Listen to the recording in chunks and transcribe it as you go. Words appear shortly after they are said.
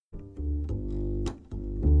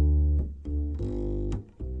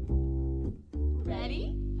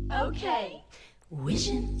Okay.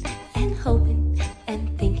 Wishing and hoping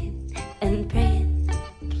and thinking and praying,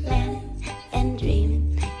 planning and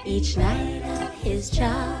dreaming each night of his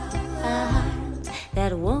charms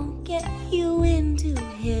that won't get you into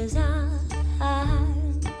his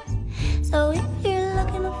arms. So if you're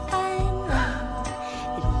looking to find love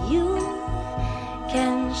that you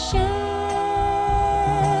can share,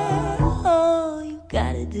 all you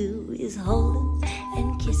gotta do is hold him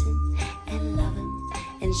and kiss him and love him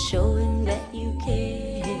and show him that you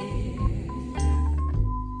care.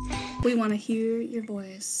 We want to hear your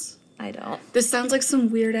voice. I don't. This sounds like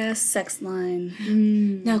some weird-ass sex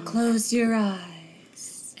line. Now close your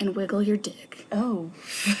eyes. And wiggle your dick. Oh.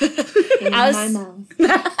 In my mouth.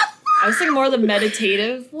 I was thinking more of the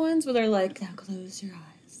meditative ones where they're like, now close your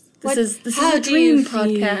eyes. This is How a do you dream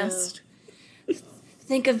podcast.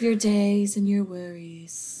 Think of your days and your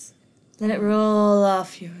worries. Let it roll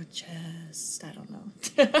off your chest. I don't know.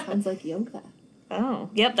 Sounds like yoga. Oh,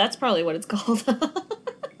 yep, that's probably what it's called.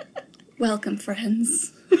 Welcome,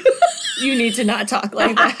 friends. You need to not talk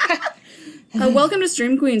like that. Welcome to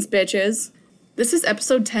Stream Queens, bitches. This is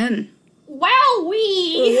episode 10.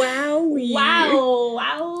 Wowee! Wowee.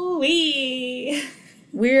 Wow, wowee.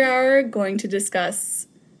 We are going to discuss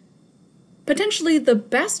potentially the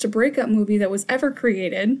best breakup movie that was ever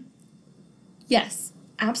created. Yes,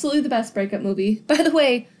 absolutely the best breakup movie. By the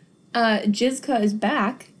way, Jizka is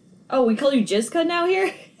back. Oh, we call you Jizka now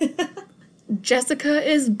here? Jessica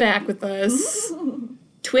is back with us.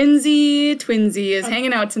 Twinsy is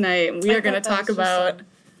hanging out tonight, and we are going to talk about...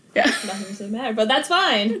 Yeah. Nothing to say matter, but that's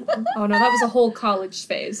fine. Oh no, that was a whole college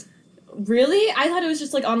phase. Really? I thought it was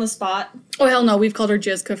just like on the spot. Oh, hell no, we've called her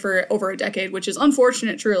Jizka for over a decade, which is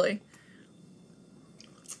unfortunate, truly.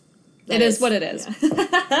 It is what it is.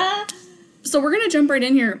 Yeah. So we're going to jump right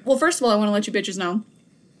in here. Well, first of all, I want to let you bitches know.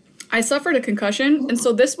 I suffered a concussion, and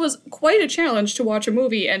so this was quite a challenge to watch a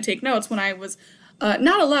movie and take notes when I was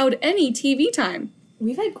not allowed any TV time.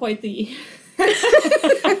 We've had quite the year.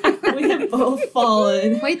 We have both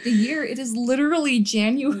fallen. Quite the year. It is literally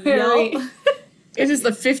January. Yup. It is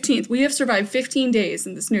the 15th. We have survived 15 days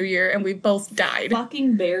in this new year, and we both died.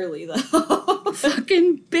 Fucking barely, though.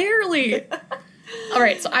 Fucking barely. All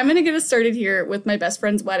right, so I'm going to get us started here with My Best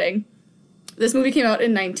Friend's Wedding. This movie came out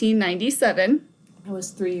in 1997. I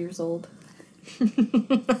was 3 years old.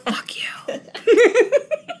 Fuck you.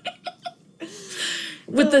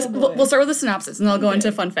 We'll start with the synopsis, and then I'll go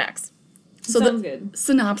into fun facts. So Sounds good.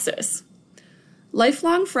 Synopsis.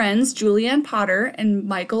 Lifelong friends Julianne Potter and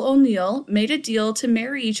Michael O'Neill made a deal to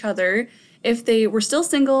marry each other if they were still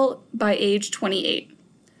single by age 28.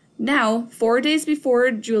 Now, 4 days before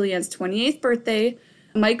Julianne's 28th birthday,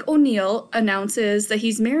 Mike O'Neill announces that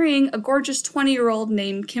he's marrying a gorgeous 20-year-old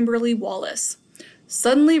named Kimberly Wallace.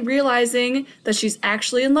 Suddenly realizing that she's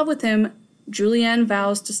actually in love with him, Julianne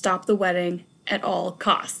vows to stop the wedding at all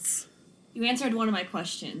costs. You answered one of my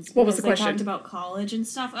questions. What was the because question? They talked about college and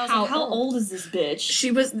stuff. I was How like, how old? old is this bitch?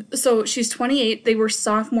 She's 28. They were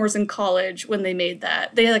sophomores in college when they made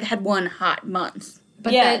that. They had one hot month.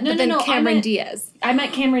 But Yeah, then, I Cameron meant- Diaz. I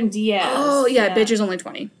met Cameron Diaz. Oh, yeah, bitch is only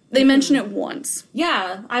 20. They mention it once.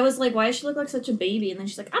 Yeah, I was like, why does she look like such a baby? And then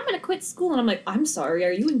she's like, I'm gonna quit school. And I'm like, I'm sorry,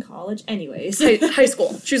 are you in college? Anyways. High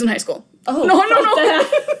school. She was in high school. Oh, No.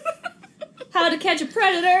 that. How to Catch a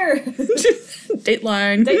Predator.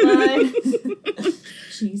 Dateline. Dateline.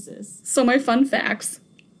 Jesus. So my fun facts.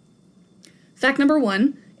 Fact number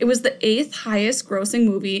 1. It was the 8th highest grossing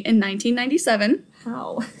movie in 1997.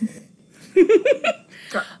 How?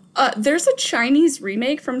 There's a Chinese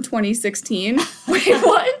remake from 2016. Wait,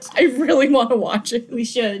 what? I really want to watch it. We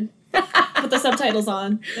should. Put the subtitles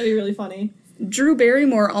on. That'd be really funny. Drew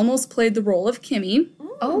Barrymore almost played the role of Kimmy.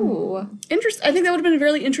 Oh. I think that would have been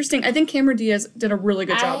really interesting. I think Cameron Diaz did a really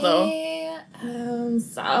good job, though. I am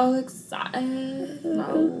so excited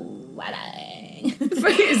for wedding.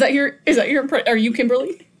 Is that your are you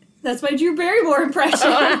Kimberly? That's my Drew Barrymore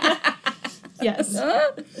impression. Yes.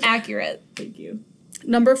 Accurate. Thank you.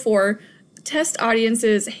 Number 4, test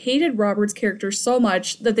audiences hated Robert's character so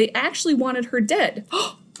much that they actually wanted her dead.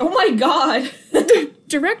 Oh my god.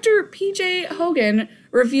 Director P.J. Hogan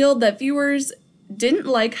revealed that viewers didn't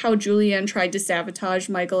like how Julianne tried to sabotage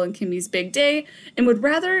Michael and Kimmy's big day and would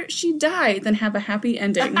rather she die than have a happy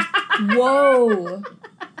ending. Whoa.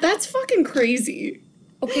 That's fucking crazy.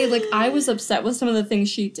 Okay, I was upset with some of the things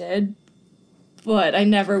she did, but I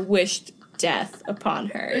never wished death upon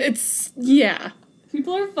her. Yeah.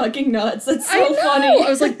 People are fucking nuts. That's I so know. funny. I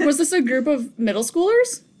was like, was this a group of middle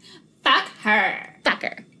schoolers? Fuck her. Fuck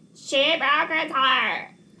her. She broke his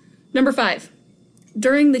heart. Number 5.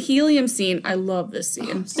 During the helium scene, I love this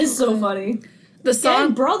scene. It's so funny. The Song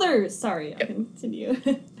song Brothers. Sorry, I can continue.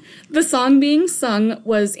 The song being sung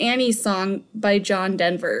was Annie's Song by John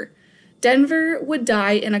Denver. Denver would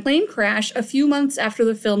die in a plane crash a few months after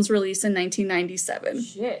the film's release in 1997.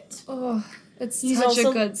 Shit. Oh, it's He's such also-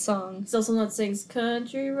 a good song. He's also one that sings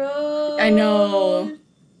Country Road. I know.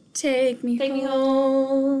 Take me Take me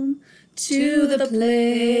home to the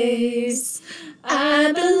place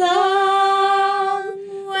I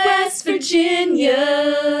belong, West Virginia.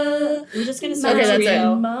 We're just gonna start Okay, a that's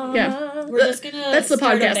trio. it. Yeah. We're just gonna. That's the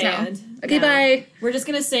start a podcast now. band. Okay, bye. We're just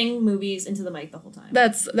gonna sing movies into the mic the whole time.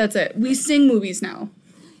 That's it. We sing movies now.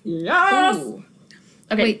 Yes. Ooh.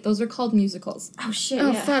 Okay. Wait, those are called musicals. Oh shit.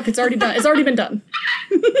 Oh yeah. fuck, it's already done. It's already been done.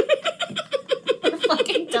 We're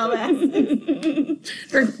fucking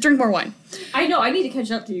dumbass. Drink more wine. I know. I need to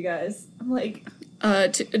catch up to you guys. I'm like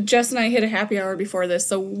Jess and I hit a happy hour before this,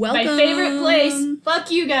 so welcome. my favorite place.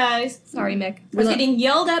 Fuck you guys. Sorry, Mick. I was getting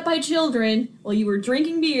yelled at by children while you were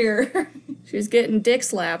drinking beer. She's getting dick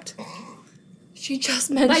slapped. She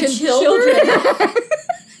just By mentioned children.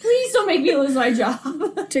 Please don't make me lose my job.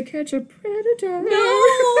 To catch a predator. No.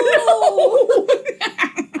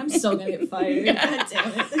 I'm still gonna get fired. God damn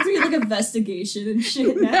it. There's gonna be like investigation and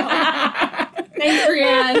shit now. Thanks,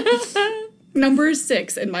 Brianne. Number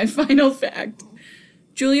 6 in my final fact.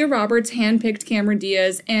 Julia Roberts handpicked Cameron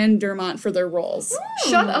Diaz and Dermot for their roles.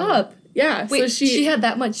 Shut up. Yeah, Wait, so she had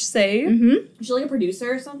that much say? Mhm. Was she like a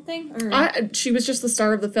producer or something? Or She was just the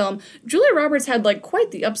star of the film. Julia Roberts had like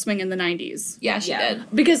quite the upswing in the 90s. Yeah, she Yeah. did.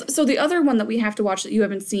 Because, so the other one that we have to watch that you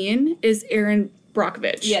haven't seen is Erin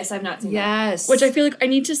Brockovich. yes, I've not seen that. Yes. Which I feel like I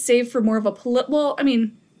need to save for more of a well, I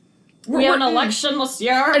mean... We have an election this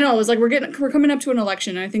year. I know, it was like we're coming up to an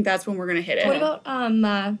election, and I think that's when we're gonna hit it. What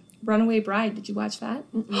about Runaway Bride? Did you watch that?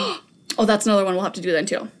 Oh, that's another one we'll have to do then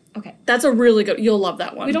too. Okay. That's a really good... You'll love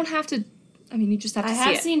that one. We don't have to. I mean, you just have to I see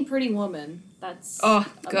have it. seen Pretty Woman. That's Oh,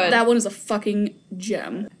 good. That one is a fucking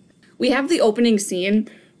gem. We have the opening scene,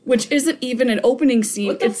 which isn't even an opening scene.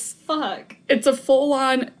 what the fuck? It's a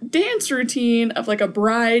full-on dance routine of like a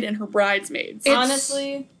bride and her bridesmaids.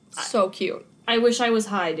 Honestly, so cute. I wish I was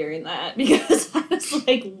high during that because I was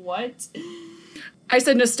like, what? I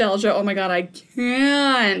said nostalgia. Oh my god, I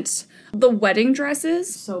can't. The wedding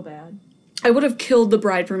dresses. So bad. I would have killed the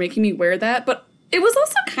bride for making me wear that, but it was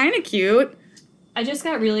also kind of cute. I just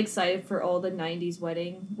got really excited for all the 90s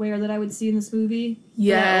wedding wear that I would see in this movie. For that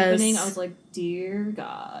Yes. opening, I was like, dear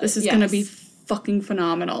God. This is Yes. gonna be fucking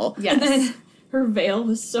phenomenal. Yes. And then her veil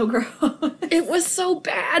was so gross. It was so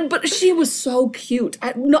bad, but she was so cute.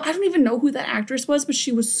 I don't even know who that actress was, but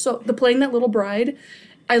she was playing that little bride.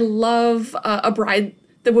 I love a bride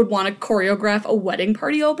that would want to choreograph a wedding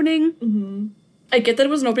party opening. Mm-hmm. I get that it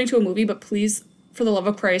was an opening to a movie, but please, for the love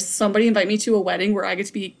of Christ, somebody invite me to a wedding where I get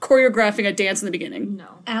to be choreographing a dance in the beginning. No.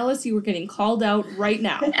 Alice, you were getting called out right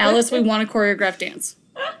now. Alice, we want to choreograph dance.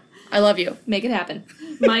 I love you. Make it happen.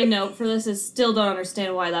 My note for this is still don't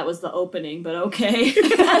understand why that was the opening, but okay.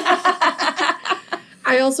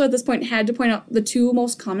 I also, at this point, had to point out the two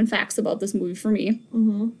most common facts about this movie for me.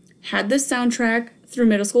 Mm-hmm. Had this soundtrack through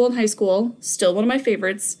middle school and high school, still one of my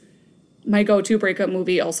favorites. My go-to breakup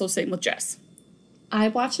movie, also same with Jess. I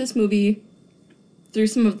watched this movie through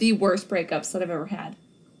some of the worst breakups that I've ever had.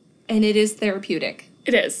 And it is therapeutic.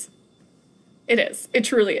 It is. It is. It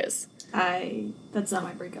truly is. That's not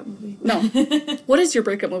my breakup movie. No. What is your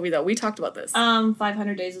breakup movie, though? We talked about this.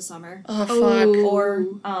 500 Days of Summer. Oh, fuck. Or,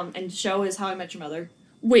 and show is How I Met Your Mother.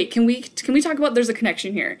 Wait, can we talk about, there's a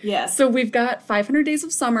connection here. Yeah. So we've got 500 Days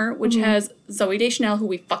of Summer, which has Zooey Deschanel, who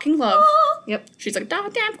we fucking love. Yep. She's like, da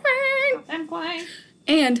damn queen. I'm quiet.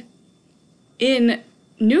 And in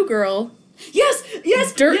New Girl, Yes,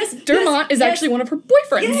 yes, Dermot is actually one of her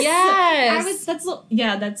boyfriends. Yes.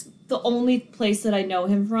 That's the only place that I know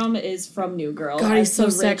him from is from New Girl. God, he's As so the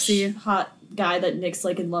rich, sexy. hot guy that Nick's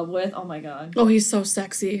like in love with. Oh my god. Oh, he's so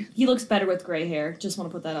sexy. He looks better with gray hair. Just want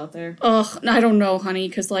to put that out there. Ugh, I don't know, honey,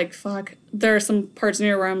 because, like, fuck. There are some parts in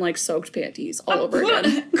here where I'm, like, soaked panties all over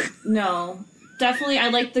again. No. Definitely, I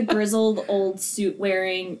like the grizzled, old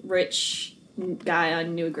suit-wearing, rich guy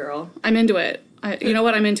on New Girl. I'm into it. You know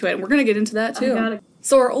what? I'm into it. And we're going to get into that, too. got it.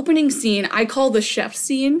 So our opening scene, I call the chef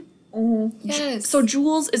scene. Yes. So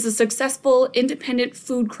Jules is a successful, independent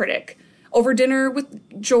food critic. Over dinner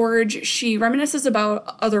with George, she reminisces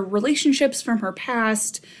about other relationships from her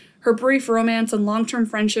past, her brief romance and long-term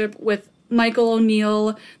friendship with Michael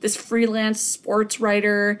O'Neill, this freelance sports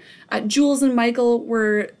writer. Jules and Michael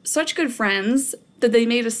were such good friends that they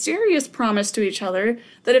made a serious promise to each other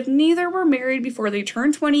that if neither were married before they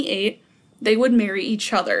turned 28, they would marry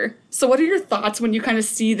each other. So what are your thoughts when you kind of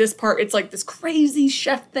see this part? It's like this crazy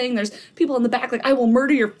chef thing. There's people in the back like, I will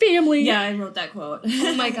murder your family. Yeah, I wrote that quote.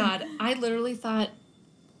 Oh my god. I literally thought,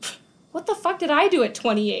 what the fuck did I do at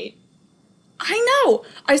 28? I know.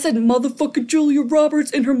 I said motherfucking Julia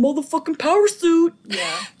Roberts in her motherfucking power suit.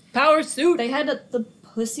 Yeah. Power suit. They had the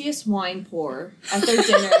pussiest wine pour at their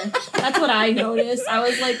dinner. That's what I noticed. I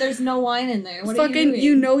was like, there's no wine in there. What are you doing?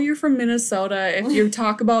 You know you're from Minnesota if you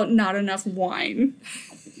talk about not enough wine.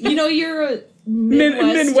 You know you're a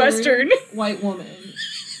Midwestern Midwestern. white woman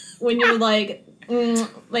when you're like,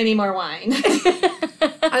 I need more wine.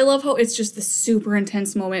 I love how it's just this super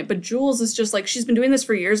intense moment, but Jules is just like, she's been doing this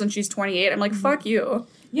for years and she's 28. I'm like, fuck you.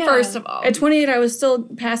 Yeah. First of all. At 28, I was still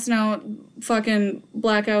passing out fucking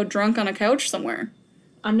blackout drunk on a couch somewhere.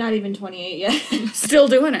 I'm not even 28 yet. Still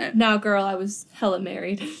doing it. Now, girl, I was hella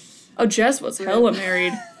married. Oh, Jess was hella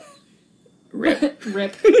married. Rip.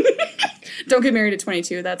 Rip. Don't get married at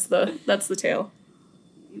 22. That's the tale.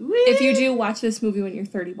 If you do, watch this movie when you're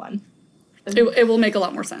 31. It will make a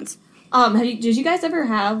lot more sense. Did you guys ever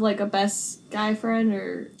have like a best guy friend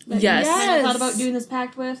or that Yes. you kind of Yes. thought about doing this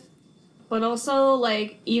pact with? But also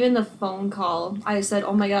like even the phone call, I said,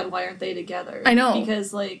 "Oh my god, why aren't they together?" I know.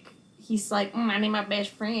 because like he's like, I need my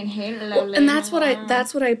best friend. Well, and that's what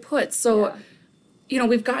I put. So, Yeah. you know,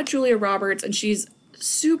 we've got Julia Roberts, and she's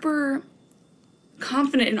super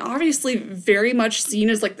confident and obviously very much seen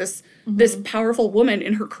as like this powerful woman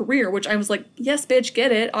in her career, which I was like, yes, bitch,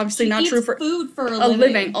 get it. Obviously She not eats true for food for a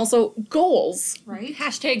living. Also, goals. right?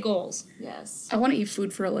 Hashtag goals. Yes. I want to eat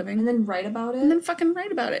food for a living. And then write about it. And then fucking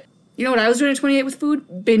write about it. You know what I was doing at 28 with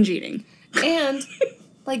food? Binge eating. And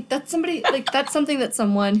like that's something that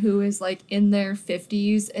someone who is like in their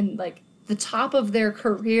 50s and like the top of their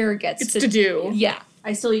career gets It's to do. Yeah.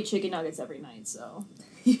 I still eat chicken nuggets every night, so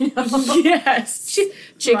you know. Yes.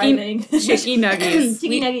 Chicken Thriving. nuggets.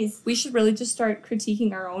 Chicken nuggets. We should really just start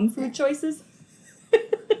critiquing our own food choices.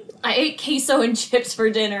 I ate queso and chips for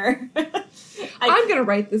dinner. I'm gonna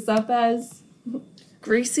write this up as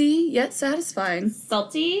Greasy yet satisfying.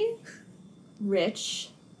 Salty, rich,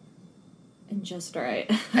 and just right.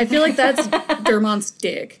 I feel like that's Dermont's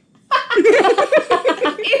dick.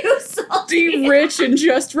 Ew, salty. Rich and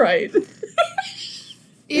just right.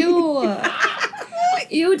 ew.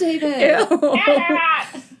 Ew, David.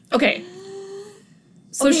 Okay.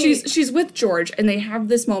 So Okay. she's with George and they have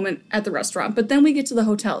this moment at the restaurant, but then we get to the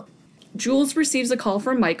hotel. Jules receives a call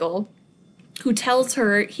from Michael, who tells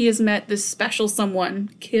her he has met this special someone,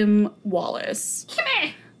 Kim Wallace.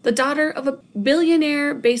 The daughter of a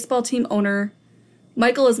billionaire baseball team owner.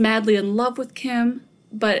 Michael is madly in love with Kim,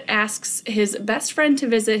 but asks his best friend to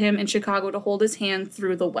visit him in Chicago to hold his hand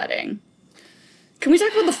through the wedding. Can we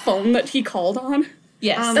talk about the phone that he called on?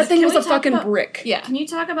 Yes. That thing Can was we a talk fucking about- brick. Yeah. Can you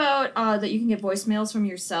talk about that you can get voicemails from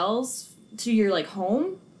your cells to your like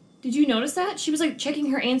home? Did you notice that? She was like checking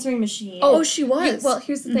her answering machine. Oh, she was. Well,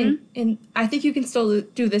 here's the thing, and I think you can still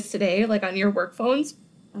do this today, like on your work phones.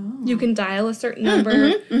 Oh. You can dial a certain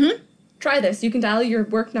number. Try this. You can dial your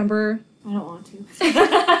work number, I don't want to.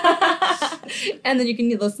 and then you can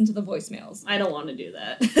listen to the voicemails. I don't want to do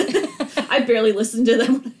that. I barely listen to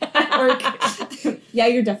them at work. Yeah,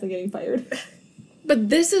 you're definitely getting fired. But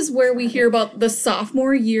this is where we hear about the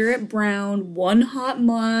sophomore year at Brown, one hot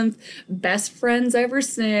month, best friends ever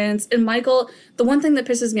since. And Michael, the one thing that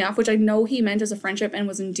pisses me off, which I know he meant as a friendship and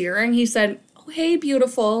was endearing, he said, "Oh, hey,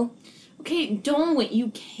 beautiful." Okay, don't. You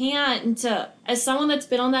can't. As someone that's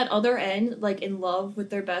been on that other end, like in love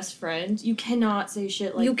with their best friend, you cannot say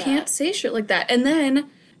shit like that. You can't say shit like that. And then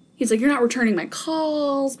he's like, "You're not returning my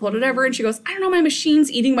calls, whatever." And she goes, "I don't know, my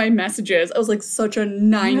machine's eating my messages." I was like, such a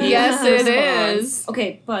 90s Yes, it response. is.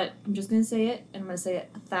 Okay, but I'm just gonna say it, and I'm gonna say it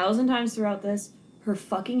 1,000 times throughout this. Her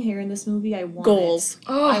fucking hair in this movie, I want Goals. it.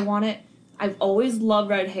 I want it. I've always loved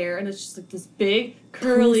red hair, and it's just like this big,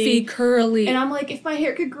 curly. Poofy, curly. And I'm like, if my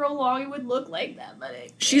hair could grow long, it would look like that, but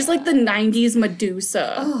it She's like the 90s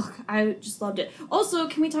Medusa. Oh, I just loved it. Also,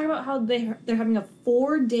 can we talk about how they're having a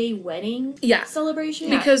 4-day wedding Yeah. celebration?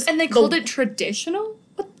 Because And they the- called it traditional?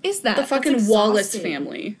 What is that? The fucking That's Wallace exhausting.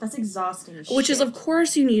 family. That's exhausting as Which is, shit. of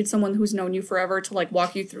course, you need someone who's known you forever to, like,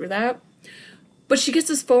 walk you through that. But she gets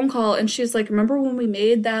this phone call, and she's like, remember when we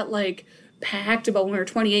made that, like, pact about when we were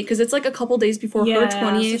 28? Because it's, like, a couple days before her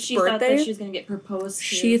 28th so she thought birthday. that she was gonna get proposed to.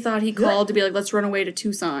 She thought he called to be like, let's run away to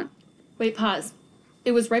Tucson. Wait, pause.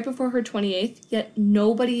 It was right before her 28th, yet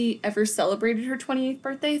nobody ever celebrated her 28th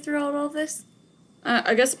birthday throughout all this.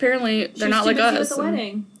 I guess apparently She they're was not too like busy us. with the and-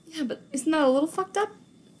 wedding. Yeah, but isn't that a little fucked up?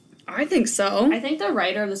 I think so. I think the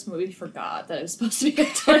writer of this movie forgot that it was supposed to be her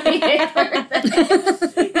 28th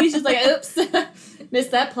birthday. He's just like, oops.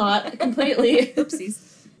 Missed that plot completely. Oopsies.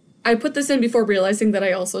 I put this in before realizing that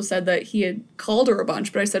I also said that he had called her a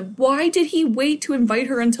bunch, but I said, why did he wait to invite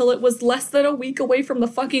her until it was less than a week away from the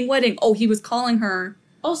fucking wedding? Oh, he was calling her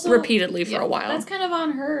Also, repeatedly for a while. that's kind of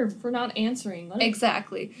on her for not answering.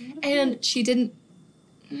 Exactly. And she didn't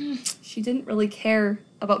really care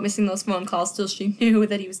about missing those phone calls till she knew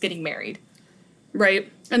that he was getting married.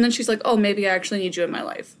 Right. And then she's like, oh, maybe I actually need you in my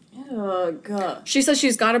life. Oh, God. She says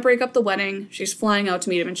she's got to break up the wedding. She's flying out to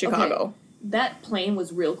meet him in Chicago. That plane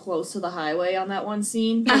was real close to the highway on that one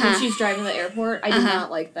scene. Like when she's driving to the airport, I did not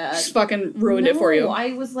like that. Just fucking ruined it for you.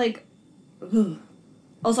 I was like, ugh.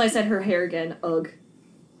 Also, I said her hair again. Ugh.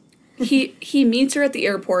 He meets her at the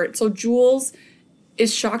airport. So Jules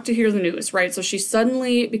is shocked to hear the news, right? So she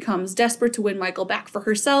suddenly becomes desperate to win Michael back for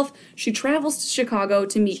herself. She travels to Chicago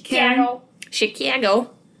to meet Kim. Chicago.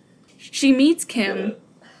 She meets Kim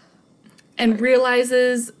and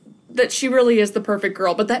realizes that she really is the perfect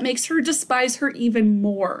girl, but that makes her despise her even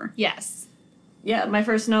more. Yes. Yeah, my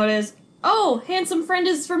first note is, oh, handsome friend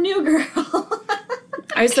is from New Girl.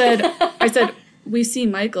 I said, we see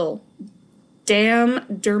Michael. Damn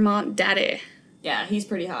Dermont Daddy. Yeah, he's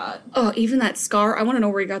pretty hot. Oh, even that scar. I want to know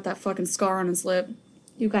where he got that fucking scar on his lip.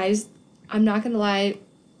 You guys, I'm not gonna lie,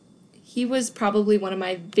 he was probably one of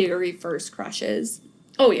my very first crushes.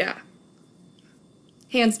 Oh, yeah.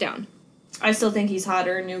 Hands down. I still think he's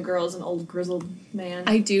hotter in New Girl as an old grizzled man.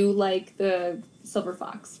 I do like the silver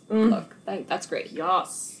fox look. That's great.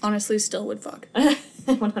 Yes. Honestly, still would fuck.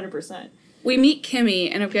 100%. We meet Kimmy,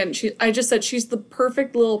 and again, I just said she's the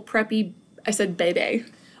perfect little preppy, I said baby.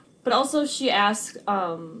 But also she asked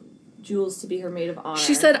Jules to be her maid of honor.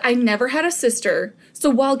 She said, I never had a sister, so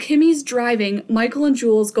while Kimmy's driving, Michael and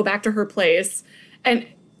Jules go back to her place, and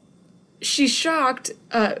she shocks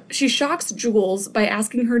Jules by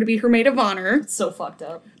asking her to be her maid of honor. It's so fucked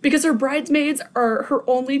up. Because her bridesmaids are her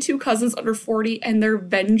only two cousins under 40, and they're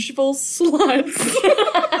vengeful sluts.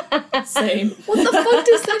 Same. What the fuck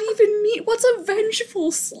does that even mean? What's a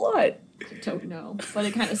vengeful slut? I don't know. But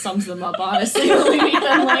it kind of sums them up, honestly, when we meet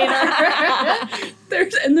them later.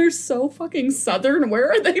 They're so fucking southern.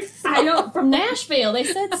 Where are they from? I know, from Nashville. They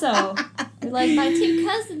said so. They're like, my two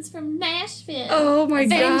cousins from Nashville. Oh my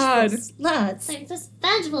god. Sluts. Like, just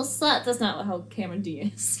vengeful sluts. That's not how Cameron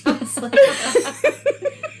Diaz sounds like.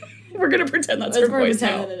 We're gonna pretend that's Let's her voice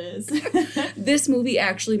now. pretend that it is. This movie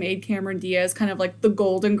actually made Cameron Diaz kind of like the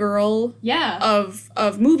golden girl Yeah.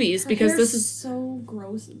 of movies, Her because hair's this is so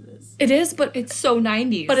gross in this. it is, but It's so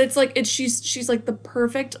 90s. but it's like she's like the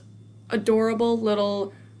perfect, adorable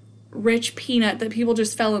little rich peanut that people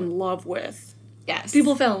just fell in love with. yes.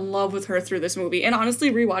 People fell in love with her through this movie, and honestly,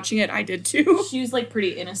 rewatching it, I did too. She was like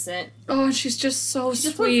pretty innocent. Oh, and she's just so She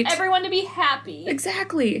just sweet. wants everyone to be happy.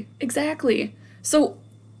 Exactly. So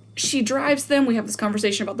she drives them. We have this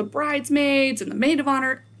conversation about the bridesmaids and the maid of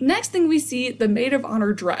honor. Next thing we see, the maid of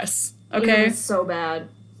honor dress. Okay? It was so bad.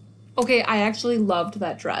 Okay, I actually loved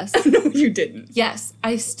that dress. No, you didn't. Yes,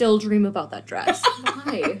 I still dream about that dress.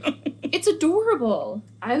 Why? It's adorable.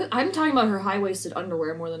 I'm talking about her high-waisted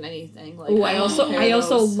underwear more than anything. Like, Oh, I I want a pair I of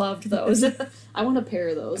also those. loved those. I want a pair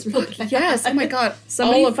of those. Really. Yes. Oh my god.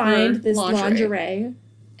 Somebody All of her find this lingerie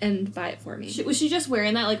and buy it for me. Was she just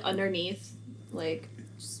wearing that like underneath, like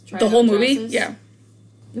just trying The on whole movie? dresses? Yeah.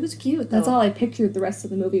 It was cute. Though. That's all I pictured. The rest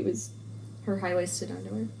of the movie was Her high-waisted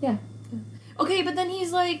underwear. Yeah. Okay, but then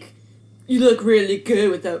he's like, "You look really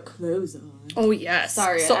good without clothes on." Oh yes.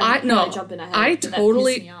 Sorry. So I'm no. kinda jumping ahead. I but that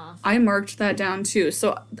totally pissed me off. I marked that down too.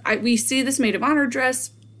 So we see this maid of honor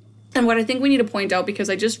dress, and what I think we need to point out, because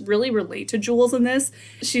I just really relate to Jules in this,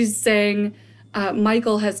 she's saying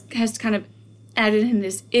Michael has kind of added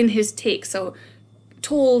in his take. So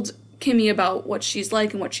told Kimmy about what she's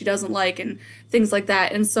like and what she doesn't like and things like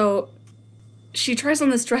that. And so she tries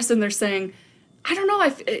on this dress, and they're saying, I don't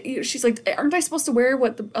know. She's like, aren't I supposed to wear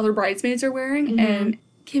what the other bridesmaids are wearing? Mm-hmm. And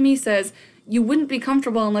Kimmy says, you wouldn't be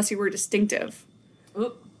comfortable unless you were distinctive.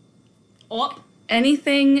 Oop. Oh.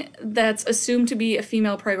 Anything that's assumed to be a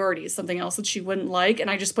female priority is something else that she wouldn't like. And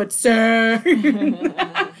I just put, sir.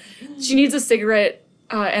 She needs a cigarette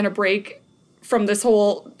and a break from this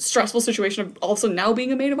whole stressful situation of also now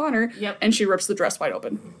being a maid of honor. Yep. And she rips the dress wide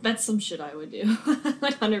open. That's some shit I would do.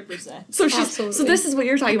 100%. So Absolutely. this is what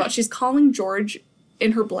you're talking about. She's calling George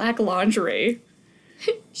in her black lingerie.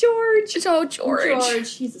 George. Oh,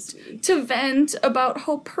 George. He's a sweetie. To vent about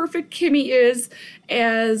how perfect Kimmy is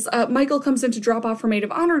as Michael comes in to drop off her maid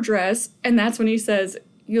of honor dress, and that's when he says,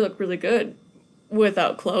 you look really good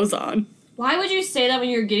without clothes on. Why would you say that when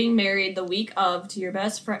you're getting married the week of to your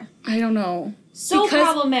best friend? I don't know. So Because-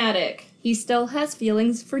 problematic. he still has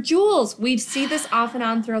feelings for Jules. We see this off and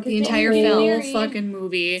on throughout the Good entire thing film. you're Whole married. fucking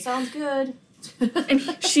movie. Sounds good.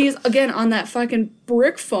 And she's, again, on that fucking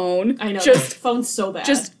brick phone. I know. Just, phone's so bad.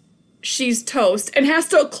 she's toast and has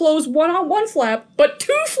to close one on one flap, but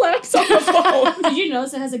 2 flaps on the phone. Did you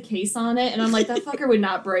notice it has a case on it? And I'm like, that fucker would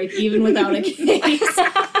not break even without a case.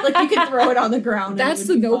 Like, you could throw it on the ground. That's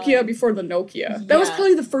and the it would be Nokia fine. before the Nokia. That was Yeah.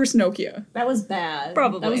 probably the first Nokia. That was bad.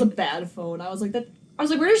 Probably. That was a bad phone. I was like,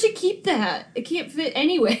 where does she keep that? It can't fit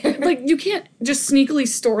anywhere. Like, you can't just sneakily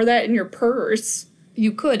store that in your purse.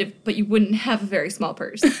 You could, but you wouldn't have a very small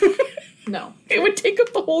purse. No. It would take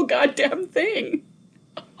up the whole goddamn thing.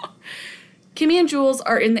 Kimmy and Jules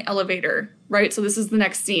are in the elevator, right? So this is the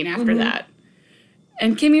next scene after that.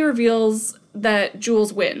 And Kimmy reveals that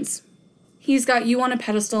Jules wins. He's got you on a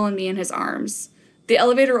pedestal and me in his arms. The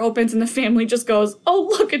elevator opens and the family just goes, oh,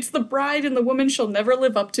 look, it's the bride and the woman she'll never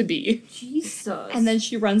live up to be. Jesus. And then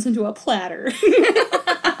she runs into a platter.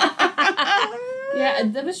 Yeah,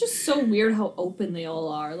 that was just so weird how open they all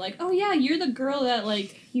are. Like, oh yeah, you're the girl that, like,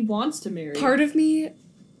 he wants to marry. Part of me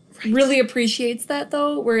really appreciates that,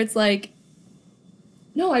 though, where it's like,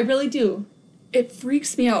 no, I really do. It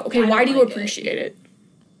freaks me out. Okay, I why don't do you like it. appreciate it?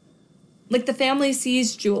 Like, the family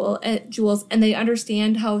sees Jules, and they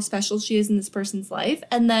understand how special she is in this person's life,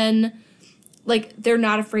 and then, like, they're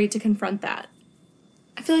not afraid to confront that.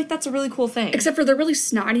 I feel like that's a really cool thing. Except for they're really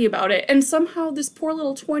snotty about it. And somehow this poor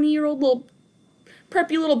little 20-year-old little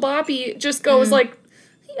preppy little boppy just goes like,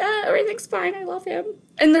 yeah, everything's fine. I love him.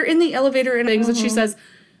 And they're in the elevator and things, and she says,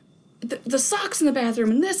 the socks in the bathroom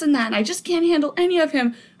and this and that, and I just can't handle any of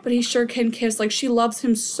him. But he sure can kiss. Like, she loves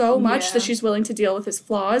him so much Yeah. that she's willing to deal with his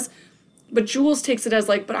flaws. But Jules takes it as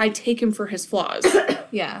like, but I take him for his flaws.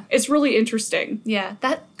 Yeah. It's really interesting. Yeah.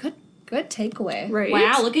 That good takeaway. Right?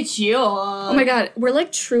 Wow, look at you. Oh my god, we're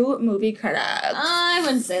like true movie critics. I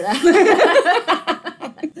wouldn't say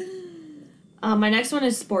that. My next one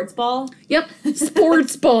is sports ball. Yep,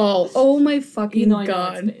 sports ball. Oh my fucking Even though I know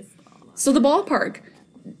god. it's baseball. So the ballpark.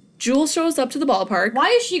 Jules shows up to the ballpark Why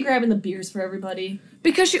is she grabbing the beers for everybody?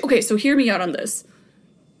 because okay, so hear me out on this.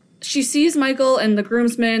 She sees Michael and the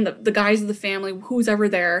groomsmen, the guys of the family, who's ever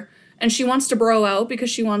there, and she wants to bro out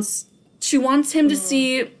because she wants him to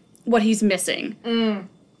see what he's missing.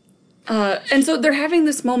 And so they're having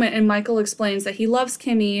this moment, and Michael explains that he loves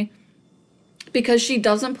Kimmy because she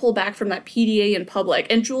doesn't pull back from that PDA in public,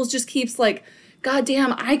 and Jules just keeps like, God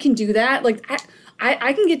damn, I can do that. Like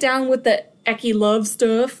I can get down with the Eki love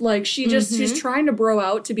stuff. Like she's trying to bro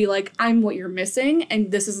out to be like, I'm what you're missing,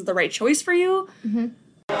 and this isn't the right choice for you.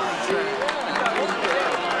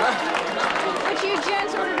 What you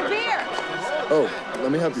gents ordered a beer? Oh, let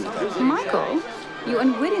me help you with that. Michael, you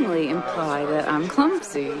unwittingly imply that I'm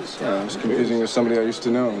clumsy. I was confusing with somebody I used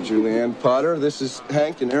to know, Julianne Potter. This is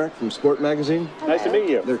Hank and Eric from Sport Magazine. Nice to meet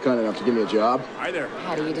you. They're kind enough to give me a job. Hi there.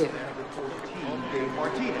 How do you do?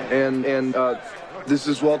 And this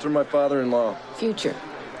is Walter, my father-in-law. Future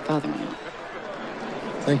father-in-law.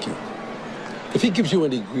 Thank you. If he gives you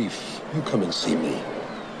any grief, you come and see me.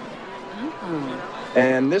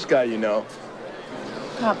 And this guy you know.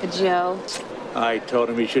 Papa Joe. I told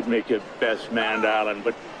him he should make you best man, darling,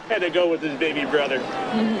 but had to go with his baby brother.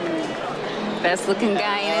 Best looking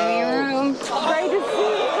guy in any room. Great to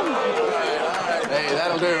see you. Hey,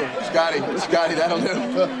 that'll do. Scotty, that'll do.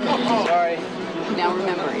 Sorry. Now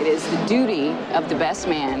remember, it is the duty of the best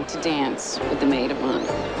man to dance with the maid of honor.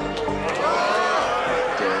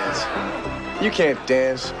 Dance. You can't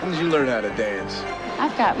dance. When did you learn how to dance?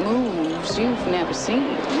 I've got moves you've never seen.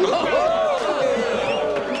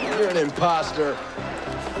 You're an imposter.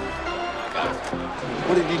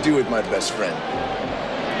 What did you do with my best friend?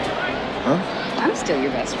 Huh? I'm still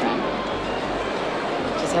your best friend.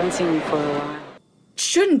 Just haven't seen you for a while.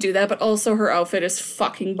 Shouldn't do that, but also her outfit is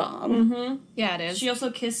fucking bomb. Yeah, it is. She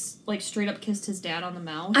also straight up kissed his dad on the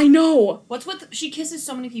mouth. I know. What's with she kisses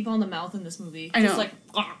so many people on the mouth in this movie? I Just know. like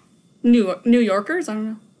New Yorkers? I don't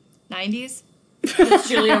know. 90s? just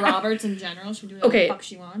Julia Roberts in general. She can do whatever Okay. the fuck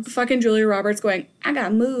she wants. Fucking Julia Roberts going, I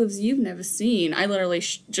got moves you've never seen. I literally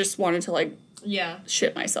just wanted to like Yeah.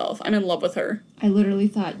 shit myself. I'm in love with her. I literally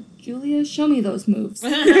thought, Julia, show me those moves.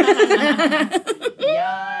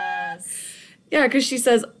 Yes. Yeah, because she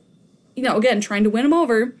says, you know, again, trying to win him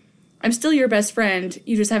over. I'm still your best friend.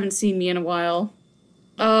 You just haven't seen me in a while.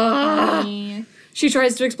 She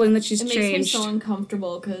tries to explain that she's It makes changed. me so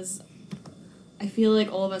uncomfortable because I feel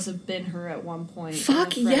like all of us have been her at one point. in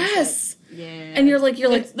Fuck a friendship. yes. Yeah. And you're like,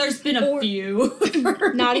 There's been a few.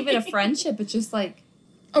 Not even a friendship, it's just like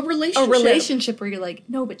a relationship. a relationship where you're like,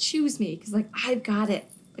 no, but choose me, because like I've got it.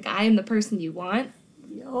 Like I am the person you want,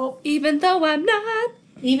 even though I'm not.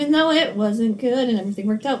 Even though it wasn't good and everything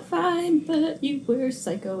worked out fine, but you were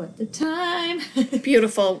psycho at the time.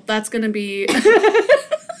 Beautiful. That's gonna be...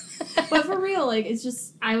 But for real, like, it's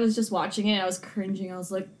just, I was just watching it, I was cringing, I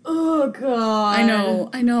was like, oh god.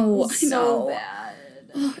 I know. So bad.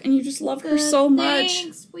 Oh, and you just love her so much.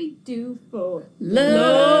 Things we do for Love.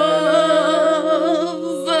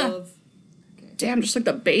 Damn, just like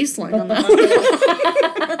the bass line on that.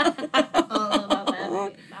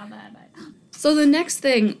 So the next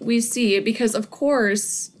thing we see, because of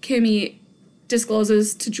course Kimmy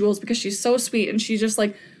discloses to Jules because she's so sweet and she just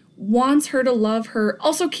like wants her to love her.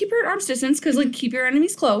 Also keep her at arm's distance because like keep your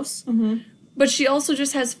enemies close. Mm-hmm. But she also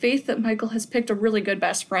just has faith that Michael has picked a really good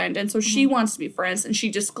best friend. And so she wants to be friends. And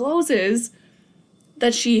she discloses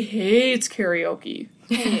that she hates karaoke.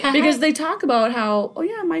 Because they talk about how, oh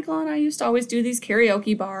yeah, Michael and I used to always do these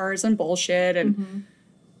karaoke bars and bullshit. And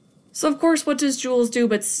so, of course, what does Jules do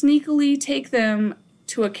but sneakily take them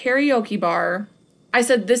to a karaoke bar? I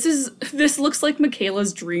said, this looks like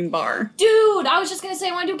Michaela's dream bar. Dude, I was just gonna say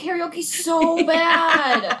I want to do karaoke so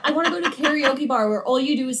bad. I want to go to a karaoke bar where all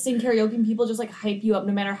you do is sing karaoke and people just like hype you up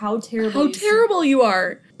no matter how terrible You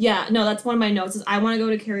are. Yeah, no, that's one of my notes is I want to go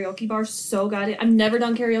to karaoke bar so goddamn. I've never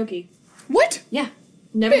done karaoke. What? Yeah.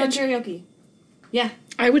 Never done karaoke. Yeah.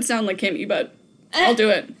 I would sound like Kimmy, but I'll do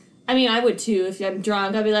it. I mean, I would too if I'm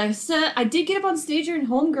drunk. I'd be like, I did get up on stage here in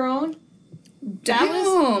Homegrown.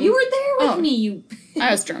 Damn. You were there with me, you...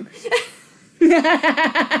 I was drunk.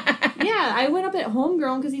 Yeah, I went up at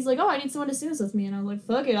Homegrown because he's like, oh, I need someone to sing this with me. And I was like,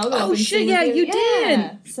 fuck it, I'll go up and shit, sing yeah, with you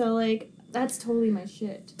did. So, like, that's totally my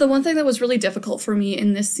shit. The one thing that was really difficult for me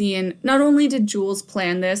in this scene, not only did Jules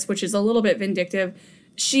plan this, which is a little bit vindictive,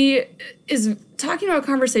 she is talking about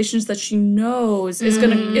conversations that she knows is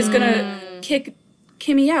gonna kick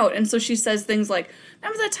Kimmy out. And so she says things like,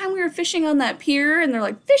 remember that time we were fishing on that pier? And they're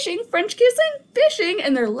like, fishing? French kissing? Fishing?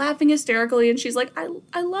 And they're laughing hysterically. And she's like,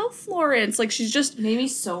 I love Florence. Like, she's just... Made me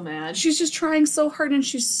so mad. She's just trying so hard and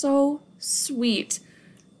she's so sweet.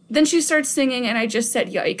 Then she starts singing and I just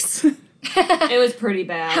said, yikes. It was pretty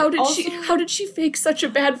bad. How did she fake such a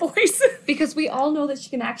bad voice? Because we all know that she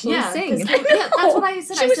can actually sing. That's what I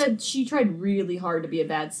said. I said she tried really hard to be a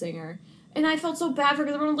bad singer. And I felt so bad for her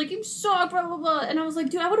because everyone was like, you suck, blah, blah, blah. And I was like,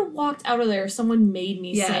 dude, I would have walked out of there if someone made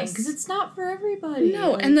me sing. Because it's not for everybody.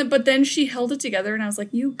 No, like, but then she held it together and I was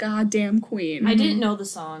like, you goddamn queen. I didn't know the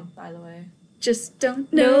song, by the way. Just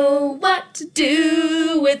don't know what to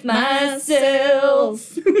do with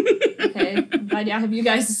myself. Okay, I now have you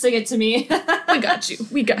guys to sing it to me. We got you.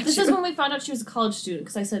 This is when we found out she was a college student,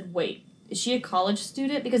 because I said, wait, is she a college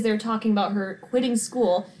student? Because they were talking about her quitting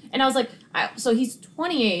school. And I was like, so he's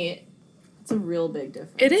 28. It's a real big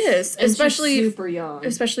difference. It is. And especially she's super young.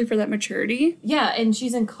 Especially for that maturity. Yeah, and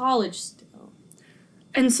she's in college still.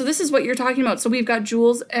 And so this is what you're talking about. So we've got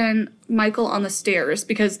Jules and Michael on the stairs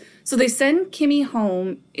so they send Kimmy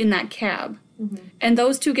home in that cab. Mm-hmm. And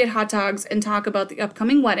those two get hot dogs and talk about the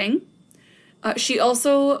upcoming wedding. She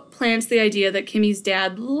also plants the idea that Kimmy's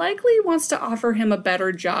dad likely wants to offer him a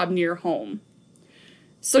better job near home.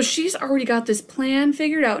 So she's already got this plan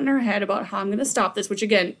figured out in her head about how I'm going to stop this, which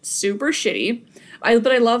again, super shitty.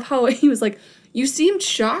 But I love how he was like, you seemed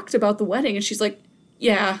shocked about the wedding. And she's like,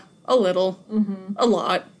 yeah. A little. Mm-hmm. A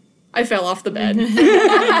lot. I fell off the bed.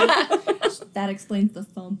 That explains the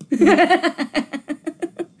thump.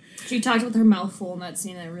 She talked with her mouth full in that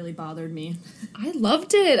scene and it really bothered me. I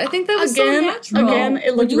loved it. I think that was so natural. Again,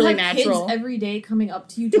 it looked really natural. You have kids every day coming up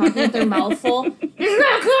to you talking with their mouth full.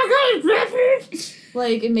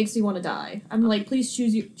 Like, it makes me want to die. I'm like, please chew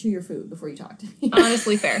your food before you talk to me.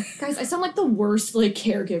 Honestly, fair. Guys, I sound like the worst, like,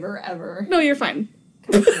 caregiver ever. No, you're fine.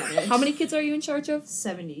 How many kids are you in charge of?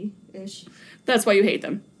 70-ish. That's why you hate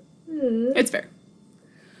them. It's fair.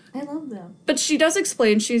 I love them. But she does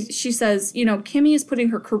explain, she says, Kimmy is putting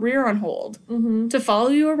her career on hold to follow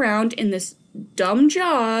you around in this dumb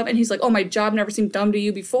job. And he's like, oh, my job never seemed dumb to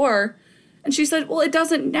you before. And she said, well, it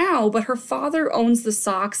doesn't now, but her father owns the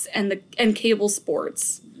Sox and cable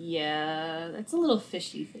sports. Yeah, that's a little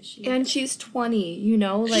fishy. And she's 20,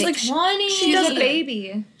 She's like 20. She's a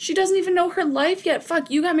baby. She doesn't even know her life yet. Fuck,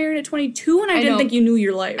 you got married at 22 and I didn't think you knew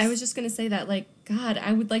your life. I was just going to say that, like, God,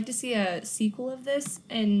 I would like to see a sequel of this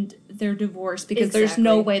and their divorce because there's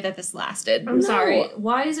no way that this lasted. I'm sorry.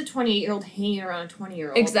 Why is a 28-year-old hanging around a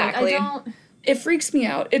 20-year-old? Exactly. Like, it freaks me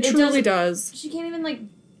out. It truly does. She can't even, like...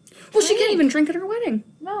 Well, she can't even drink at her wedding.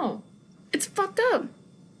 No. It's fucked up.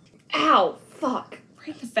 Ow. Fuck.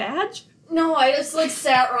 Right in the vag? No, I just, like,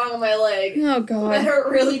 sat wrong on my leg. Oh, God. That hurt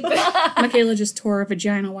really bad. Michaela just tore her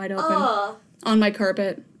vagina wide open on my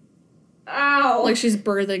carpet. Ow. Wow. Like she's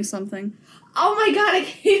birthing something. Oh my god, I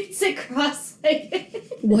can't even sit cross-legged.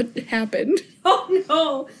 What happened? Oh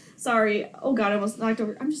no. Sorry. Oh god, I almost knocked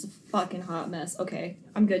over. I'm just a fucking hot mess. Okay.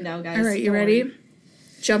 I'm good now, guys. All right, you Don't ready? worry.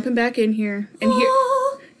 Jumping back in here. And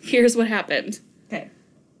here's what happened. Okay.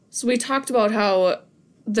 So we talked about how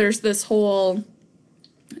there's this whole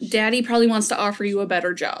daddy probably wants to offer you a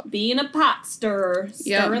better job. Being a pot stirrer.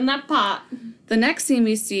 Yep. Stirring that pot. The next scene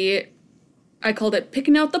we see, I called it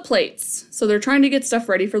picking out the plates. So they're trying to get stuff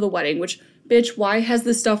ready for the wedding, which, bitch, why has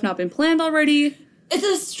this stuff not been planned already? It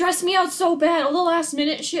just stressed me out so bad. All the last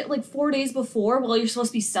minute shit, like 4 days before, while you're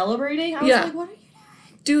supposed to be celebrating. I was like, what are you doing?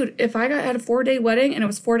 Dude, if I had a 4-day wedding and it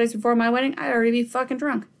was 4 days before my wedding, I'd already be fucking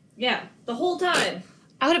drunk. Yeah, the whole time.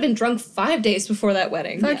 I would have been drunk 5 days before that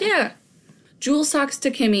wedding. Fuck yeah. Jules talks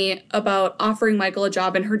to Kimmy about offering Michael a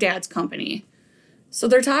job in her dad's company. So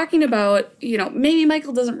they're talking about, maybe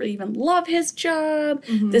Michael doesn't really even love his job.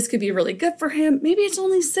 This could be really good for him. Maybe it's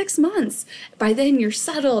only 6 months. By then you're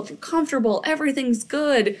settled, you're comfortable, everything's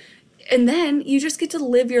good. And then you just get to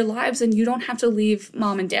live your lives and you don't have to leave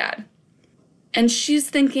mom and dad. And she's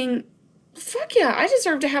thinking, fuck yeah, I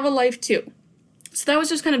deserve to have a life too. So that was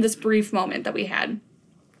just kind of this brief moment that we had.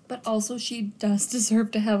 But also, she does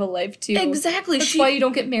deserve to have a life, too. Exactly. That's why you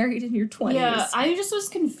don't get married in your 20s. Yeah, I just was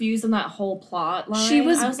confused on that whole plot line. She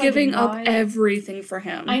was giving like, up why? everything for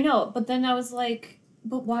him. I know, but then I was like,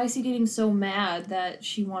 but why is he getting so mad that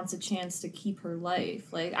she wants a chance to keep her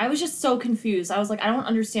life? Like, I was just so confused. I was like, I don't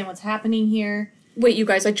understand what's happening here. Wait, you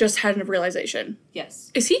guys, I just had a realization.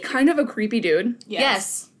 Yes. Is he kind of a creepy dude?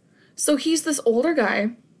 Yes. So he's this older guy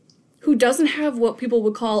who doesn't have what people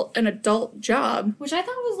would call an adult job. Which I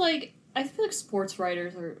thought was like, I feel like sports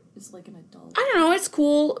writers is like an adult. I don't know, it's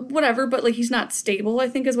cool, whatever, but like he's not stable, I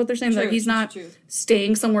think is what they're saying. True, like he's not true.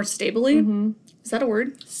 staying somewhere stably. Is that a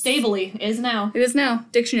word? Stably is now. It is now.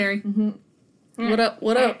 Dictionary. What up?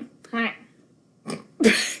 What up?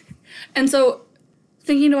 And so,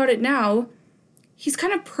 thinking about it now, he's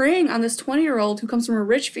kind of preying on this 20-year-old who comes from a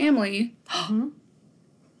rich family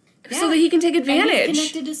so that he can take advantage. And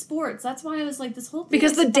he's connected to sports. That's why I was like, this whole thing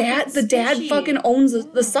Because the dad fucking owns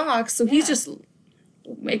the Sox, so he's just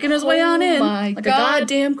making his way on in like a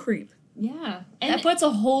goddamn creep. Yeah. And that puts a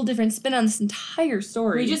whole different spin on this entire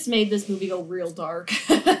story. We just made this movie go real dark.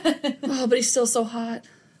 Oh, but he's still so hot.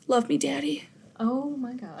 Love me, daddy. Oh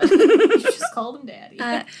my god. You just called him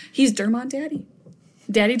daddy. He's Dermot Daddy.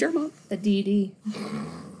 Daddy Dermot. The DD.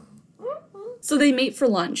 So they meet for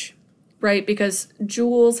lunch, right? Because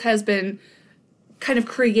Jules has been kind of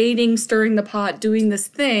stirring the pot, doing this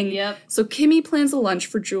thing. Yep. So Kimmy plans a lunch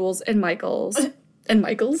for Jules and Michael's. And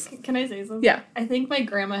Michael's? Can I say something? Yeah. I think my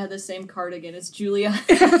grandma had the same cardigan as Julia.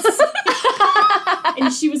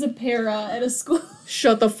 And she was a para at a school.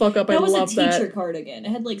 Shut the fuck up. I love that. That was a teacher cardigan. It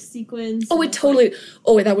had like sequins. Oh, it totally...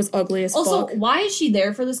 Oh, wait, that was ugly as also, fuck. why is she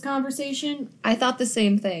there for this conversation? I thought the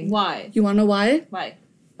same thing. Why? You want to know why? Why?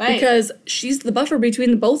 Because she's the buffer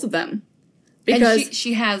between the both of them. Because and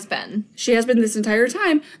she has been. She has been this entire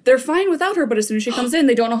time. They're fine without her, but as soon as she comes in,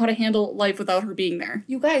 they don't know how to handle life without her being there.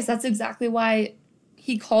 You guys, that's exactly why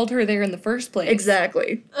he called her there in the first place.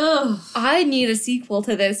 Exactly. Ugh. I need a sequel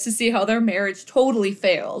to this to see how their marriage totally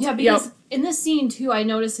failed. Yeah, because in this scene, too, I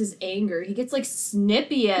notice his anger. He gets, like,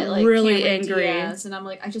 snippy at, like, really Cameron angry. Diaz, and I'm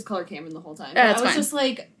like, I just call her Cameron the whole time. Yeah, I it's was fine. just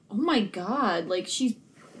like, oh my god, like, she's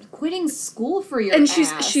quitting school for your And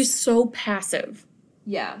ass. she's so passive.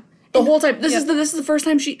 Yeah. The whole time. This is the first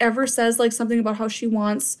time she ever says, like, something about how she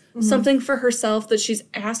wants something for herself that she's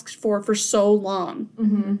asked for so long.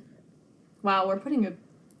 Mm-hmm. Wow, we're putting a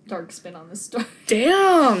dark spin on this story.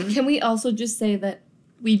 Damn. Can we also just say that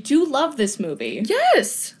we do love this movie?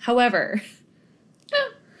 Yes. However,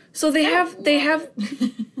 so they have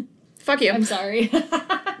fuck you. I'm sorry.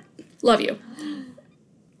 Love you.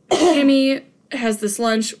 Kimmy has this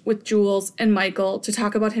lunch with Jules and Michael to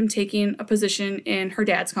talk about him taking a position in her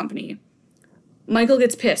dad's company. Michael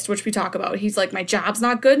gets pissed, which we talk about. He's like, my job's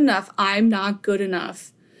not good enough. I'm not good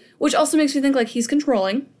enough. Which also makes me think, like, he's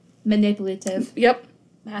controlling. manipulative. Yep.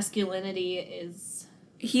 Masculinity is...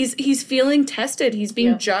 He's feeling tested. He's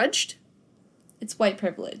being judged. It's white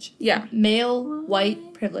privilege. Yeah. Male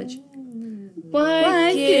white privilege.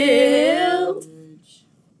 White guilt.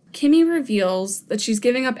 Kimmy reveals that she's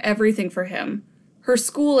giving up everything for him. Her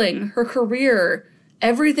schooling, her career,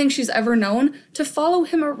 everything she's ever known to follow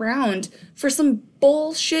him around for some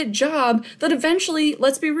bullshit job that eventually,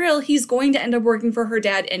 let's be real, he's going to end up working for her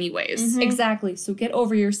dad anyways. Mm-hmm. Exactly. So get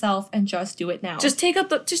over yourself and just do it now. Just take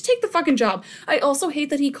the fucking job. I also hate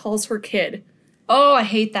that he calls her kid. Oh, I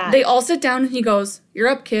hate that. They all sit down and he goes, "You're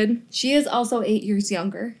up, kid." She is also 8 years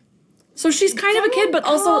younger. So she's kind of a kid, but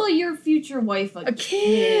also call your future wife a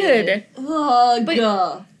kid. Ugh.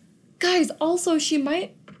 But guys, also she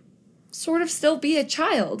might sort of still be a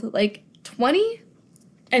child, like 20.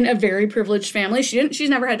 And a very privileged family. She's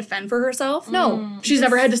never had to fend for herself. No, She's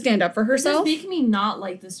never had to stand up for herself. This making me not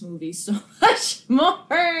like this movie so much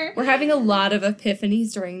more. We're having a lot of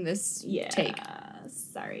epiphanies during this take.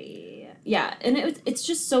 Sorry. Yeah, and it's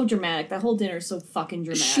just so dramatic. That whole dinner is so fucking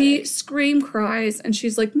dramatic. She cries and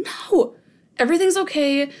she's like, no, everything's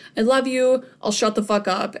okay. I love you. I'll shut the fuck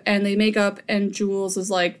up. And they make up and Jules is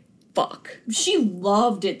like, fuck. She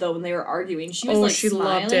loved it though when they were arguing. She was like she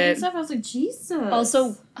smiling loved it. and stuff. I was like, Jesus.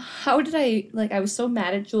 Also, how did I was so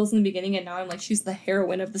mad at Jules in the beginning, and now I'm like, she's the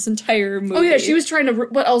heroine of this entire movie. Oh yeah, she was trying to,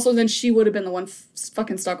 but also then she would have been the one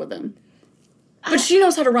fucking stuck with him. But she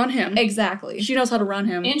knows how to run him. Exactly. She knows how to run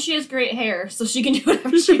him. And she has great hair, so she can do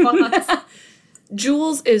whatever she wants.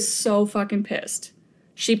 Jules is so fucking pissed.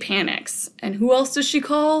 She panics. And who else does she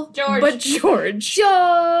call? George. But George.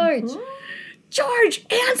 George,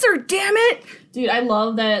 answer, damn it! Dude, I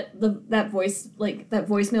love that that voice, like, that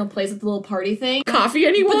voicemail plays at the little party thing. Coffee,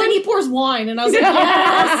 anyone? But then he pours wine, and I was like,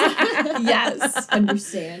 yes! Yes.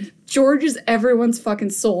 Understand. George is everyone's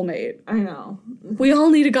fucking soulmate. I know. We all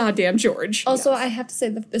need a goddamn George. Also, I have to say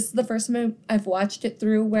that this is the first time I've watched it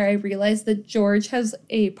through where I realized that George has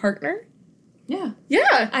a partner. Yeah.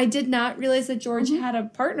 Yeah. I did not realize that George had a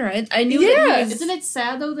partner. I knew that he was... Isn't it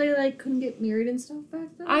sad, though, they, like, couldn't get married and stuff back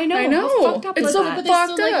then? I know. I know. How fucked up It's was so that? But they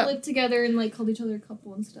fucked still, like, up. lived together and, like, called each other a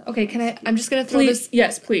couple and stuff. Okay, I'm just gonna throw Please, this...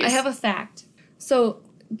 yes, please. I have a fact. So,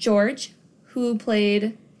 George, who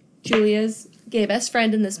played Julia's gay best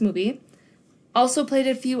friend in this movie, also played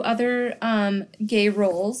a few other gay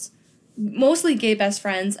roles, mostly gay best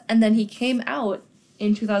friends, and then he came out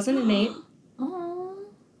in 2008,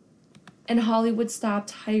 and Hollywood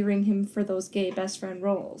stopped hiring him for those gay best friend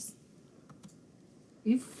roles. Are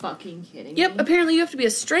you fucking kidding Yep, me? apparently you have to be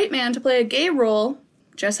a straight man to play a gay role.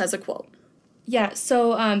 Jess has a quote. Yeah,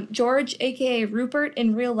 so George, aka Rupert,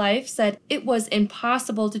 in real life said it was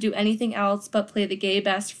impossible to do anything else but play the gay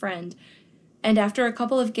best friend. And after a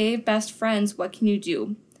couple of gay best friends, what can you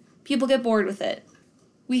do? People get bored with it.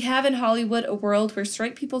 We have in Hollywood a world where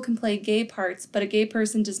straight people can play gay parts, but a gay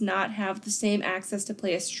person does not have the same access to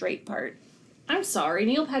play a straight part. I'm sorry.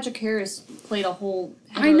 Neil Patrick Harris played a whole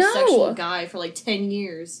I know. heterosexual guy for like 10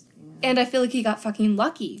 years. And I feel like he got fucking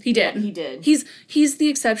lucky. He did. He did. He's the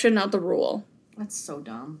exception, not the rule. That's so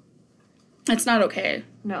dumb. It's not okay.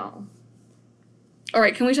 No. All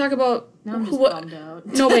right, can we talk about... Now I'm just what- bummed out.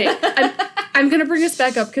 No, wait. I'm going to bring us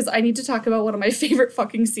back up because I need to talk about one of my favorite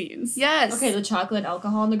fucking scenes. Yes. Okay, the chocolate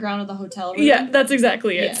alcohol on the ground of the hotel room. Yeah, that's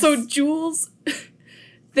exactly it. Yes. So Jules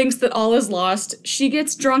thinks that all is lost. She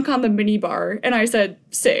gets drunk on the minibar, and I said,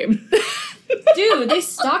 same. Dude, they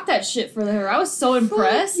stocked that shit for her. I was so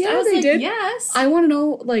impressed. yeah, I was they like, did. yes. I want to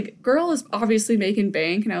know, like, girl is obviously making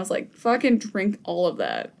bank, and I was like, fucking drink all of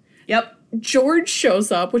that. Yep. George shows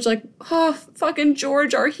up, which, like, oh, fucking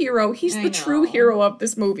George, our hero. He's I the true know. hero of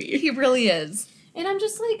this movie. He really is. And I'm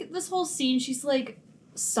just like, this whole scene, she's like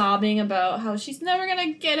sobbing about how she's never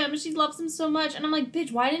gonna get him. She loves him so much. And I'm like,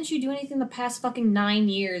 bitch, why didn't you do anything the past fucking 9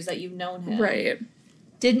 years that you've known him? Right.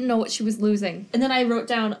 Didn't know what she was losing. And then I wrote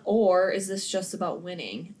down, or is this just about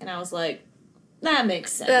winning? And I was like, that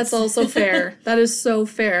makes sense. That's also fair. That is so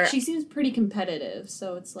fair. She seems pretty competitive,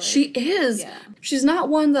 so it's like... She is. Yeah. She's not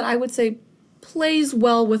one that I would say plays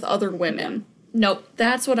well with other women. Nope.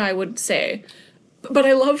 That's what I would say. But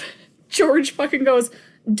I love George fucking goes,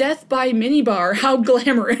 death by minibar, how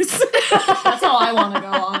glamorous. That's how I want to go,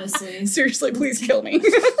 honestly. Seriously, please kill me.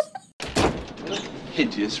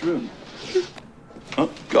 Hideous room. Oh,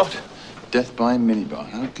 God. Death by minibar.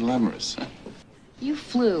 How glamorous. Huh? You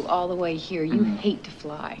flew all the way here. You hate to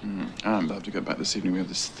fly. I'm about to go back this evening. We have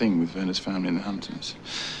this thing with Werner's family in the Hamptons.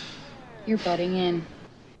 You're butting in.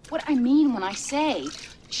 What I mean when I say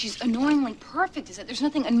she's annoyingly perfect is that there's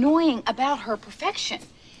nothing annoying about her perfection.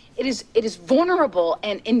 It is vulnerable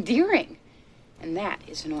and endearing. And that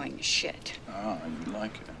is annoying as shit. Ah, you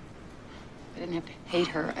like it. I didn't have to hate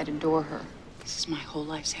her. I'd adore her. This is my whole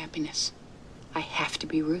life's happiness. I have to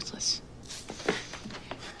be ruthless.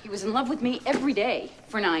 He was in love with me every day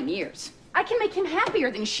for 9 years. I can make him happier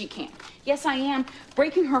than she can. Yes, I am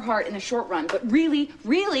breaking her heart in the short run, but really,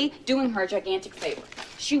 really doing her a gigantic favor.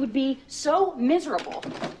 She would be so miserable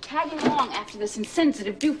tagging along after this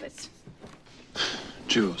insensitive doofus.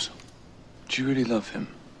 Jules, do you really love him?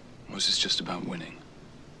 Or is this just about winning?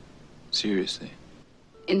 Seriously?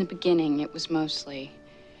 In the beginning, it was mostly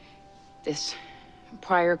this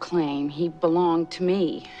prior claim he belonged to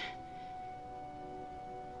me.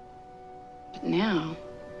 But now,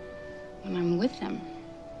 when I'm with him.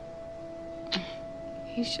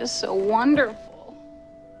 He's just so wonderful.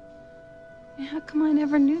 How come I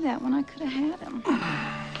never knew that when I could have had him?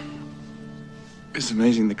 It's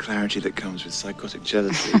amazing the clarity that comes with psychotic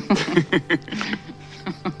jealousy.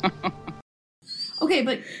 Okay,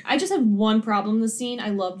 but I just have one problem in the scene. I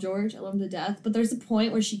love George. I love him to death. But there's a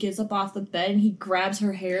point where she gets up off the bed and he grabs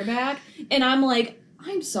her hair back. And I'm like,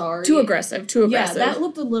 I'm sorry. Too aggressive. Yeah, that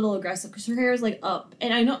looked a little aggressive because her hair is like up.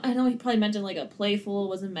 And I know he probably meant it like a playful,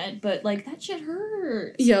 wasn't meant. But like, that shit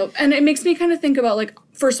hurts. Yep. And it makes me kind of think about like,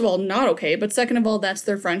 first of all, not okay. But second of all, that's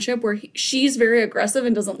their friendship where she's very aggressive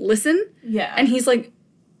and doesn't listen. Yeah. And he's like,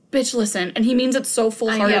 bitch, listen. And he means it so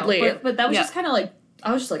full-heartedly. But that was just kind of like,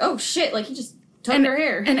 I was just like, oh shit. Like, he just tugged her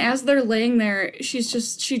hair. And as they're laying there, she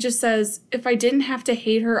just says, if I didn't have to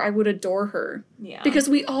hate her, I would adore her. Yeah. Because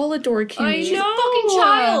we all adore Kimmy. She's a fucking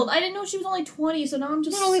child. I didn't know she was only 20, so now I'm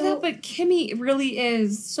just Not only that, but Kimmy really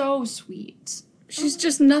is so sweet. She's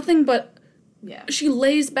just nothing but... Yeah. She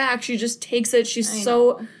lays back. She just takes it. She's I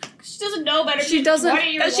so... know. She doesn't know better. She doesn't...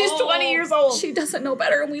 20 years She's old. 20 years old. She doesn't know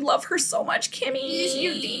better, and we love her so much, Kimmy.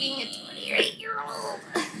 You're dating a 28-year-old.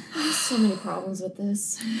 There's so many problems with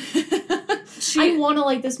this. I want to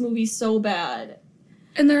like this movie so bad.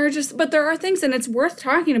 And there are things, and it's worth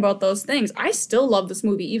talking about those things. I still love this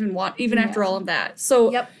movie, even after all of that.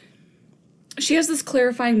 So she has this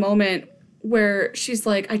clarifying moment where she's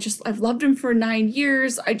like, I've loved him for 9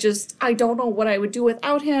 years. I don't know what I would do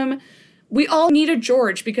without him. We all need a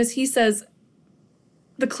George because he says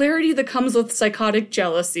the clarity that comes with psychotic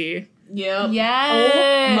jealousy. Yep.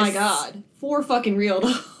 Yes. Oh my god. For fucking real.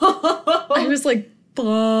 I was like,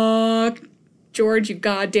 fuck, George, you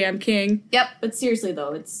goddamn king. Yep. But seriously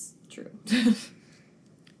though, it's true.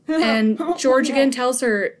 And George again tells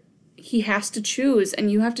her he has to choose and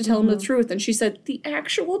you have to tell him the truth. And she said, the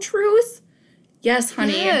actual truth? Yes,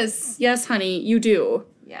 honey. Yes, honey, you do.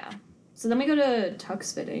 Yeah. So then we go to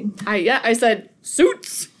tux fitting. I said,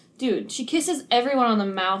 suits. Dude, she kisses everyone on the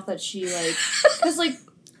mouth that she, like... Because, like,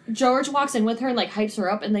 George walks in with her and, like, hypes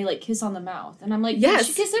her up, and they, like, kiss on the mouth. And I'm like, yes.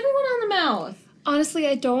 She kissed everyone on the mouth. Honestly,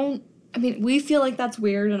 I mean, we feel like that's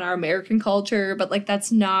weird in our American culture, but, like,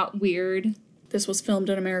 that's not weird. This was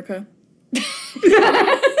filmed in America.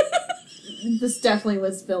 This definitely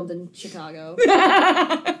was filmed in Chicago.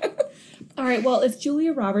 All right, well, if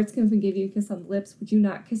Julia Roberts comes and gave you a kiss on the lips, would you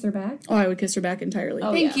not kiss her back? Oh, I would kiss her back entirely.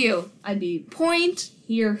 Oh, Thank you. I'd be point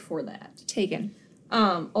here for that. Taken.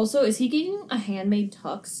 Also, is he getting a handmade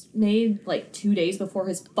tux made, like, 2 days before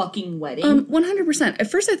his fucking wedding? 100%. At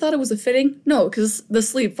first I thought it was a fitting. No, because the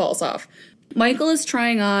sleeve falls off. Michael is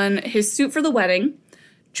trying on his suit for the wedding.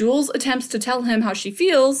 Jules attempts to tell him how she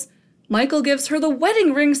feels. Michael gives her the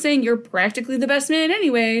wedding ring saying, you're practically the best man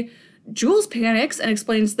anyway. Jules panics and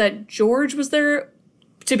explains that George was there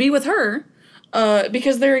to be with her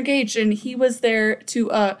because they're engaged and he was there to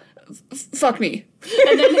fuck me.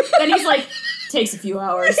 And then he's like, takes a few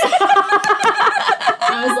hours.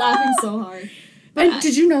 I was laughing so hard. And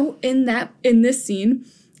did you know in this scene,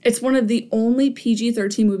 it's one of the only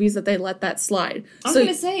PG-13 movies that they let that slide. I was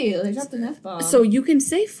gonna say, they dropped an F-bomb. So you can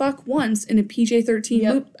say fuck once in a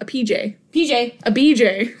PG-13 a PJ. A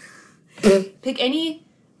BJ. Pick any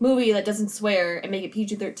movie that doesn't swear and make it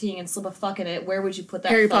PG-13 and slip a fuck in it. Where would you put that?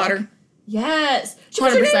 Harry fuck? Potter. Yes. She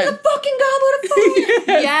 100%. was the fucking Goblet of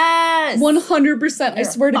Fire. Yes. 100%. I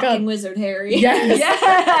swear to God. Fucking wizard, Harry. Yes.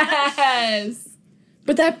 Yes.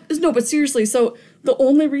 But seriously, so the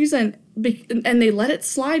only reason, and they let it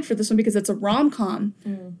slide for this one because it's a rom-com,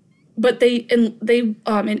 but they in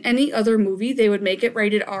any other movie, they would make it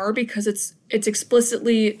rated R because it's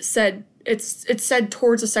explicitly said, it's said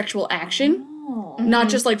towards a sexual action, not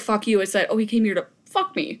just like, fuck you, it said, oh, he came here to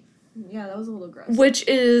fuck me. Yeah, that was a little aggressive. Which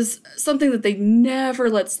is something that they never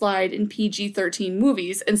let slide in PG-13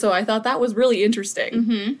 movies, and so I thought that was really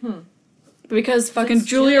interesting. Because fucking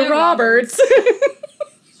Julia Roberts.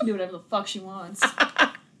 She can do whatever the fuck she wants.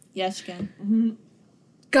 Yes, she can.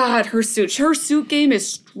 God, her suit game is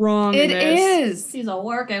strong. It is. She's a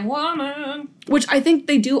working woman. Which I think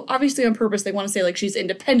they do obviously on purpose. They want to say like she's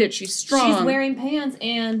independent, she's strong. She's wearing pants,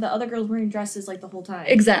 and the other girl's wearing dresses like the whole time.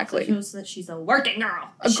 Exactly. So it shows that she's a working girl.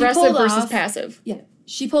 Aggressive versus passive. Yeah,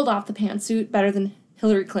 she pulled off the pantsuit better than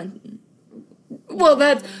Hillary Clinton. Well,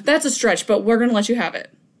 that's a stretch, but we're gonna let you have it.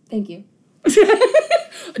 Thank you.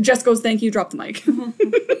 Jess goes, thank you, drop the mic.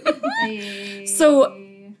 So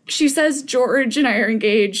she says, George and I are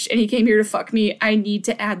engaged and he came here to fuck me. I need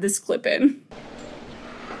to add this clip in.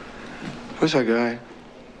 Who's that guy?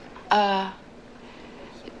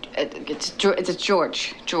 It's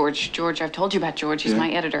George. George, I've told you about George. He's my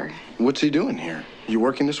editor. What's he doing here? You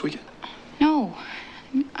working this weekend? No.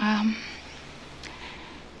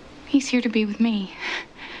 He's here to be with me.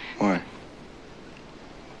 Why?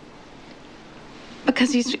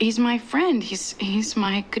 Because he's my friend. He's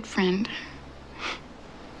my good friend.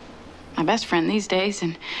 My best friend these days,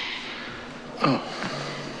 and... Oh.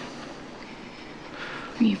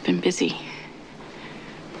 You've been busy.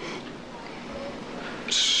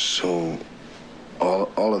 So,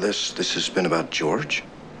 all of this has been about George?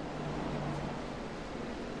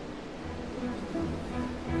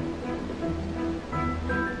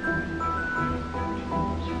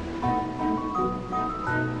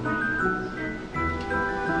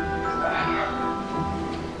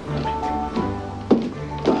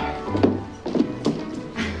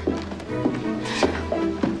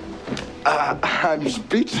 I'm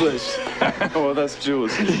speechless. Well, that's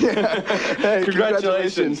Jules. Yeah. Hey,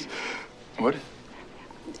 congratulations. What?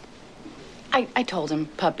 I told him,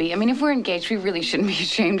 puppy. I mean, if we're engaged, we really shouldn't be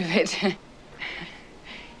ashamed of it.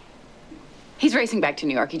 He's racing back to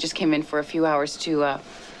New York. He just came in for a few hours to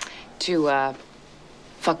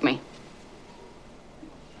fuck me.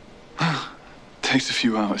 Takes a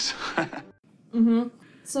few hours. Mm-hmm.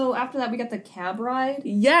 So after that, we got the cab ride.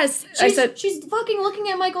 Yes, I said she's fucking looking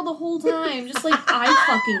at Michael the whole time, just like eye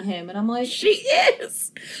fucking him, and I'm like, she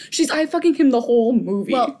is. She's eye fucking him the whole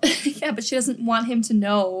movie. Well, yeah, but she doesn't want him to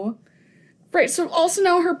know. Right. So also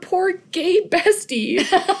now her poor gay bestie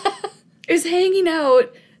is hanging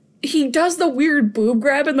out. He does the weird boob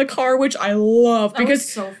grab in the car, which I love that was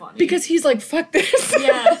so funny. Because he's like, "Fuck this."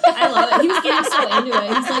 Yeah, I love it. He was getting so into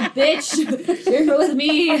it. He's like, "Bitch, you're here with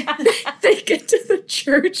me." They get to the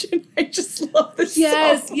church, and I just love this.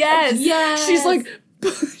 Yes, so yes, much. yes. She's like,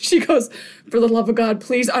 she goes, "For the love of God,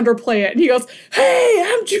 please underplay it." And he goes, "Hey,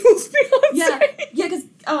 I'm Jules Beyonce." Yeah, because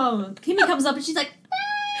Kimmy comes up and she's like,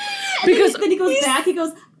 ah! And because then he goes back. He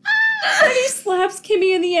goes. And he slaps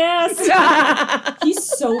Kimmy in the ass. He's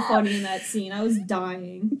so funny in that scene. I was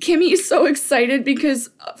dying. Kimmy is so excited because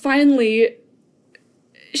finally,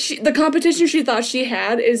 the competition she thought she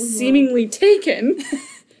had is seemingly taken.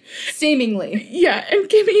 Seemingly. Yeah, and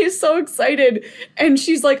Kimmy is so excited, and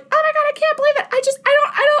she's like, "Oh my God, I can't believe it! I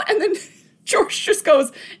don't," and then George just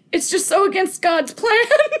goes, "It's just so against God's plan."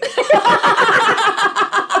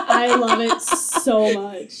 I love it so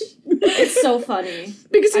much. It's so funny.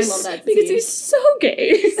 Because I love that because scene. he's so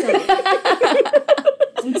gay.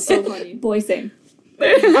 It's so funny. Boy, same.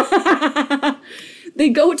 They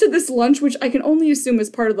go to this lunch, which I can only assume is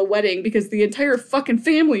part of the wedding because the entire fucking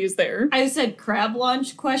family is there. I said crab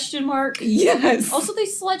lunch, ? Yes. Also, they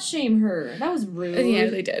slut shame her. That was rude. Yeah,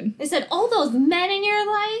 they did. They said, all those men in your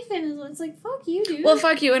life, and it's like, fuck you, dude. Well,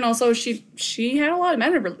 fuck you, and also she had a lot of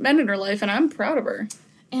men in her life, and I'm proud of her.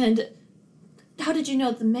 And how did you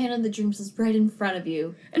know the man of the dreams is right in front of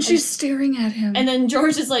you? And she's staring at him. And then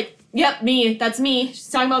George is like, yep, me, that's me. She's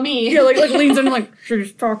talking about me. Yeah, like leans in like,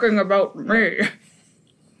 she's talking about me.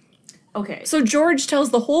 Okay. So George tells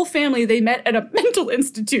the whole family they met at a mental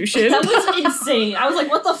institution. That was insane. I was like,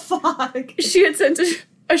 what the fuck? She had sent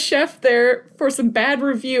a chef there for some bad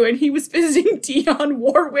review, and he was visiting Dionne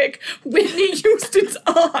Warwick, Whitney Houston's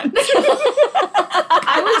aunt.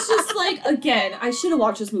 I was just like, again, I should have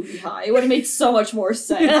watched this movie high. It would have made so much more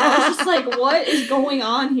sense. I was just like, what is going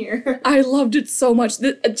on here? I loved it so much.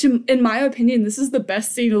 In my opinion, this is the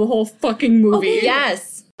best scene of the whole fucking movie. Okay.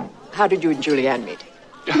 Yes. How did you and Julianne meet?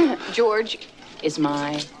 George is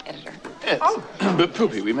my editor. Yes. But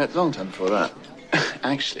Poopy, we met long time before that.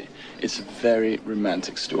 Actually, it's a very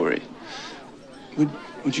romantic story.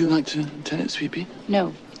 Would you like to tell it, Sweet Pea?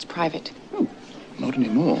 No, it's private. Oh, not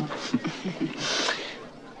anymore.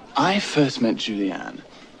 I first met Julianne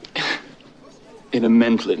in a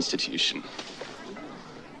mental institution.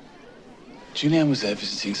 Julianne was there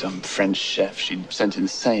visiting some French chef she'd sent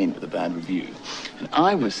insane with a bad review. And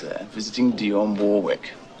I was there visiting Dionne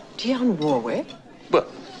Warwick. Dionne Warwick? Well,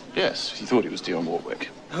 yes, he thought he was Dionne Warwick.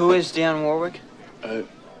 Who is Dionne Warwick?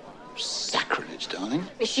 Sacrilege, darling.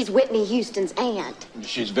 She's Whitney Houston's aunt.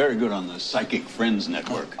 She's very good on the Psychic Friends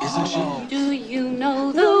Network. Isn't she? Do you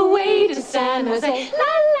know the way to San Jose? La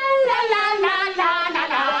la la la la la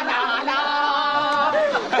la la la.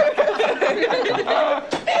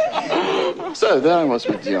 So there I was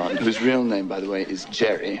with Dionne, whose real name, by the way, is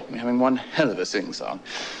Jerry. We're having one hell of a sing-song.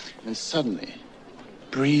 And then suddenly,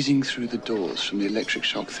 breezing through the doors from the electric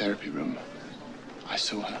shock therapy room, I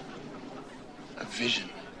saw her. A vision.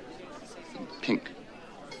 Pink.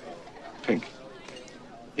 Pink.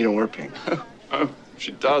 You don't wear pink. Oh,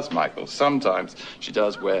 she does, Michael. Sometimes she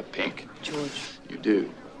does wear pink. George. You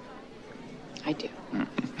do. I do.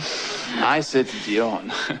 I said to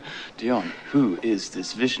Dionne, Dionne, who is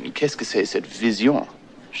this vision? Qu'est-ce que c'est cette vision?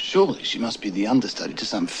 Surely she must be the understudy to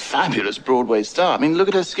some fabulous Broadway star. I mean, look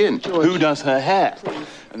at her skin. Who does her hair?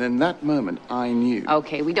 And in that moment, I knew.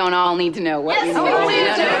 Okay, we don't all need to know what you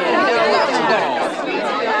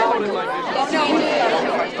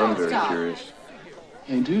I'm very curious.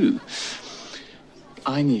 I do.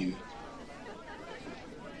 I knew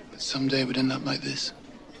that someday it would end up like this.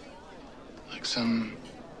 Like some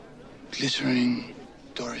glittering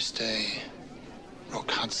Doris Day, Rock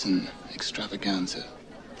Hudson extravaganza.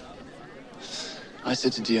 I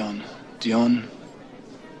said to Dion, Dion,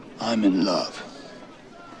 I'm in love.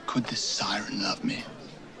 Could this siren love me?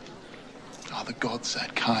 Are the gods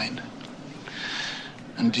that kind?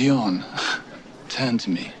 And Dion turned to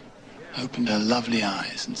me, opened her lovely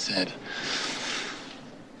eyes and said,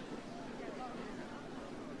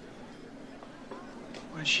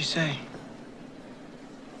 What did she say?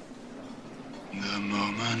 the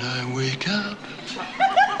moment I wake up,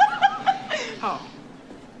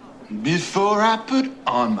 before I put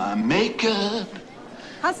on my makeup,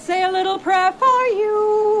 I say a little prayer for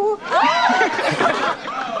you.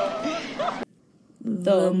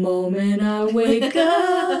 The moment I wake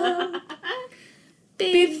up,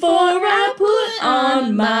 before I put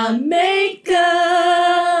on my makeup,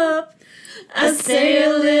 I say a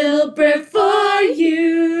little prayer for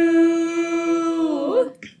you.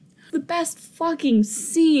 The best fucking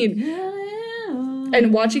scene.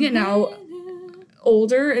 And watching it now,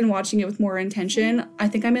 older and watching it with more intention, I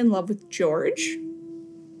think I'm in love with George.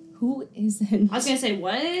 Who isn't? I was gonna say,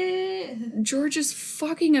 what? George is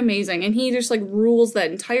fucking amazing, and he just, like, rules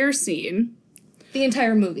that entire scene. The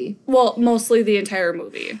entire movie. Well, mostly the entire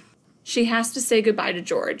movie. She has to say goodbye to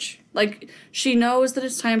George. Like, she knows that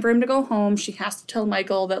it's time for him to go home. She has to tell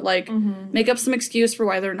Michael that, like, make up some excuse for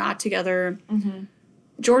why they're not together.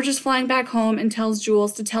 George is flying back home and tells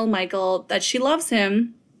Jules to tell Michael that she loves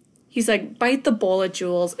him. He's like, bite the bullet,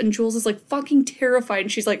 Jules. And Jules is, like, fucking terrified.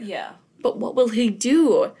 And she's like, Yeah. but what will he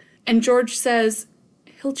do? And George says,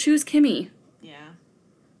 he'll choose Kimmy. Yeah.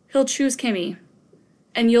 He'll choose Kimmy.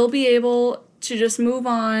 And you'll be able to just move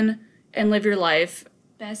on and live your life.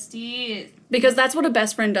 Bestie. Because that's what a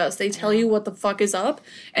best friend does. They tell you what the fuck is up,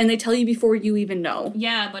 and they tell you before you even know.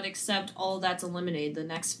 Yeah, but except all that's eliminated the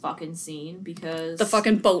next fucking scene because... The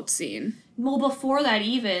fucking boat scene. Well, before that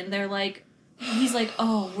even, they're like... He's like,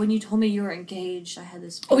 oh, when you told me you were engaged, I had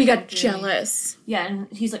this... Oh, he got feeling." jealous. Yeah, and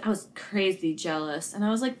he's like, I was crazy jealous. And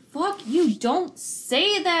I was like, fuck you, don't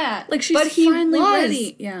say that. Like, she's But he finally was.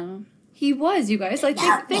 ready. Yeah. He was, you guys. Like,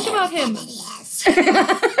 think about him.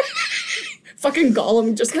 Fucking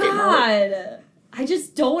Gollum just came out. God. I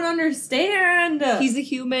just don't understand. He's a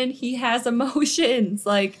human. He has emotions.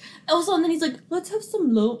 Like, also, and then he's like, let's have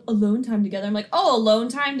some alone time together. I'm like, oh, alone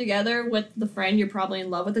time together with the friend you're probably in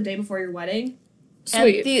love with the day before your wedding?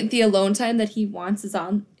 Sweet. And the alone time that he wants is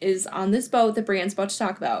on this boat that Brienne's about to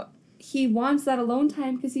talk about. He wants that alone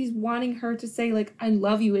time because he's wanting her to say, like, I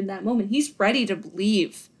love you in that moment. He's ready to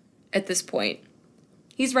leave at this point.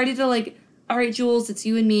 He's ready to, like, all right, Jules, it's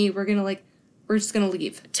you and me. We're just gonna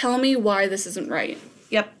leave. Tell me why this isn't right.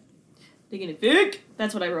 Yep. They're gonna fuck.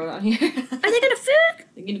 That's what I wrote on here. Are they gonna fuck?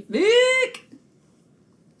 They're gonna fuck.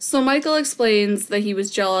 So Michael explains that he was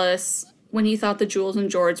jealous when he thought that Jules and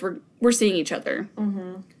George were seeing each other.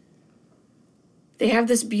 They have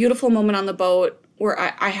this beautiful moment on the boat where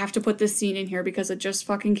I have to put this scene in here because it just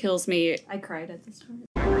fucking kills me. I cried at this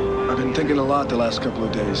part. I've been thinking a lot the last couple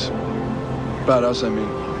of days. About us, I mean.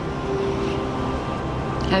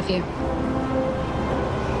 Have you?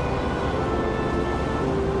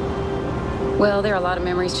 Well, there are a lot of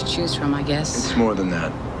memories to choose from, I guess. It's more than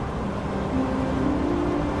that.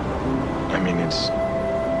 I mean, it's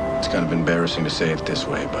kind of embarrassing to say it this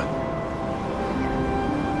way, but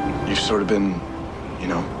you've sort of been, you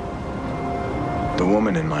know, the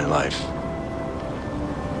woman in my life.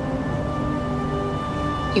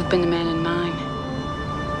 You've been the man in mine.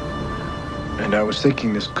 And I was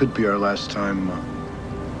thinking this could be our last time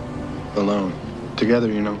alone. Together,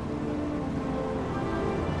 you know.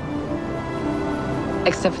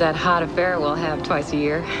 Except for that hot affair we'll have twice a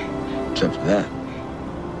year. Except for that.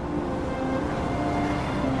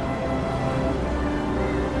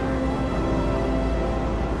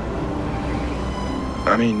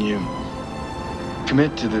 I mean, you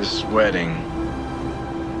commit to this wedding,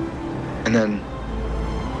 and then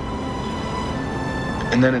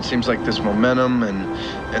it seems like this momentum,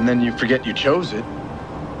 and then you forget you chose it.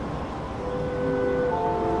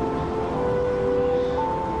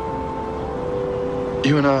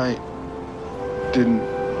 You and I didn't,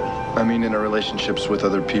 I mean, in our relationships with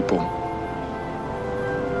other people,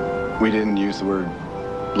 we didn't use the word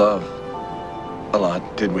love a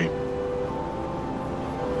lot, did we?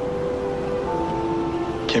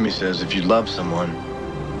 Kimmy says if you love someone,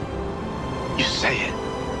 you say it.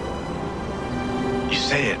 You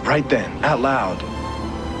say it right then, out loud.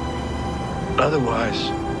 Otherwise,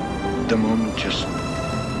 the moment just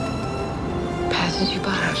Passes you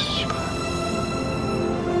by. passes you by.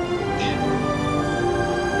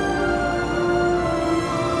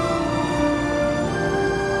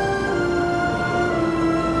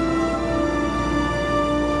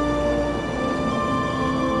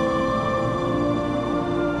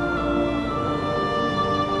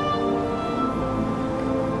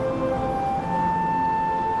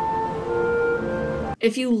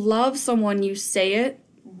 If you love someone, you say it,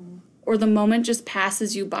 or the moment just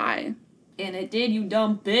passes you by. And it did, you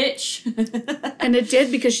dumb bitch. And it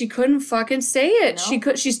did because she couldn't fucking say it.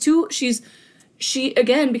 No. She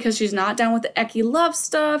again, because she's not down with the Eki love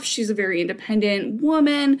stuff, she's a very independent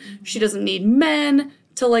woman. She doesn't need men.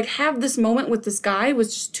 To like have this moment with this guy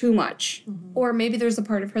was just too much. Or maybe there's a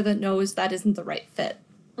part of her that knows that isn't the right fit.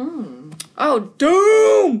 Oh,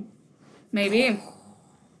 doom! Maybe.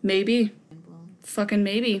 Maybe. Fucking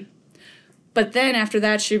maybe. But then after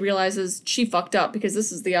that, she realizes she fucked up because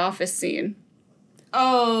this is the office scene.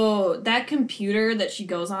 Oh, that computer that she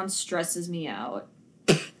goes on stresses me out.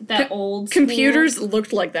 That old school, Computers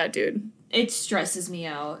looked like that, dude. it stresses me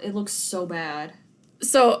out. It looks so bad.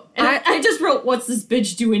 So And I just wrote, "What's this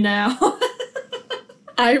bitch doing now?"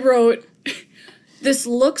 I wrote, this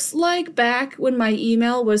looks like back when my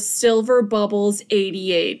email was Silver Bubbles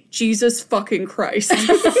 88. Jesus fucking Christ.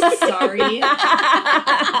 Sorry.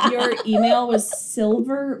 Your email was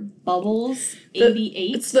Silver Bubbles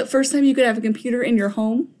 88. It's the first time you could have a computer in your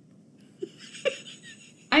home.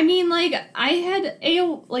 I mean, like, I had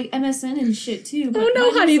MSN and shit too. But Oh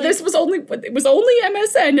no, mine honey, was, it was only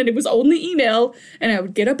MSN and it was only email, and I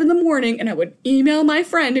would get up in the morning and I would email my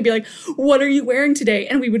friend and be like, "What are you wearing today?"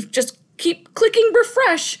 And we would just keep clicking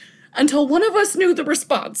refresh until one of us knew the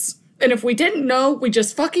response. And if we didn't know, we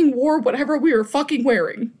just fucking wore whatever we were fucking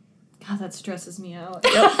wearing. God, that stresses me out.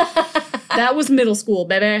 That was middle school,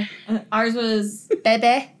 baby. Ours was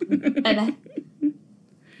Bebe. Bebe.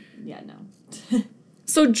 Yeah, no.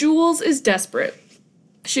 So Jules is desperate.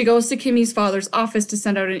 She goes to Kimmy's father's office to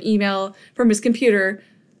send out an email from his computer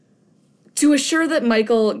to assure that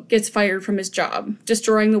Michael gets fired from his job,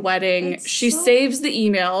 destroying the wedding. She saves the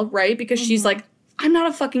email, right? Because she's like, I'm not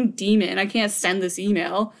a fucking demon. I can't send this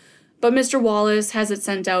email. But Mr. Wallace has it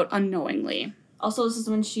sent out unknowingly. Also, this is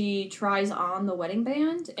when she tries on the wedding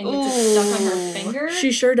band and gets it stuck on her finger.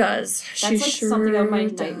 She sure does. That's something out of my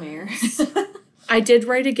nightmare. I did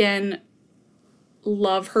write again,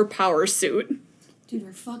 love her power suit. Dude,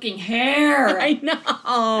 her fucking hair. I know.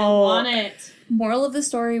 I want it. Moral of the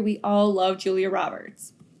story, we all love Julia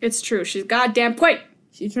Roberts. It's true. She's goddamn quite.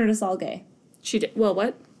 She turned us all gay. She did. Well,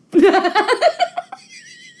 what?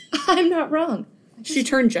 I'm not wrong. She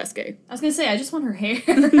turned Jess gay. I was gonna say, I just want her hair.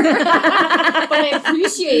 But I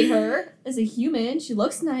appreciate her as a human. She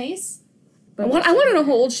looks nice. I want to know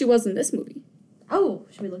how old she was in this movie. Oh,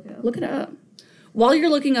 should we look it up? Look it up. While you're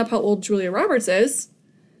looking up how old Julia Roberts is,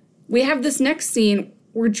 we have this next scene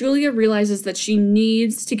where Julia realizes that she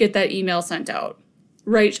needs to get that email sent out.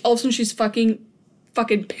 Right? All of a sudden she's fucking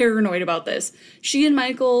paranoid about this. She and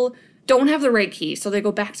Michael don't have the right key, so they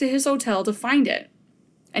go back to his hotel to find it.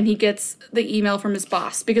 And he gets the email from his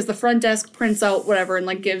boss because the front desk prints out whatever and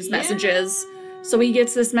like gives messages. So he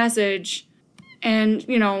gets this message, and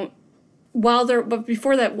but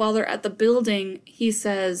before that, while they're at the building, he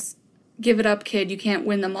says, "Give it up, kid. You can't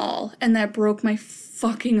win them all." And that broke my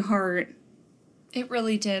fucking heart. It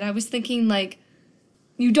really did. I was thinking, like,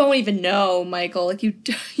 you don't even know, Michael. Like, you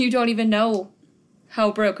don't even know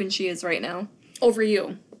how broken she is right now. Over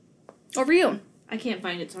you. I can't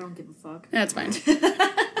find it, so I don't give a fuck. That's fine.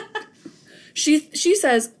 She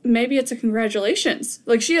says maybe it's a congratulations.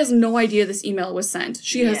 Like, she has no idea this email was sent.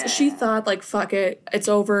 She thought, like, fuck it, it's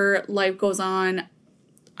over, life goes on,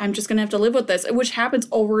 I'm just gonna have to live with this, which happens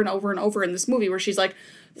over and over and over in this movie, where she's like,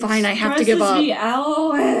 fine, I have to give up. Me out.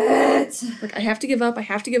 Like, I have to give up.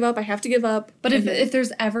 But if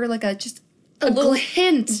there's ever, like, a little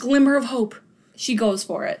hint, glimmer of hope, she goes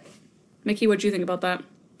for it. Mickey, what'd you think about that?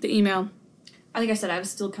 The email? Like I said, I was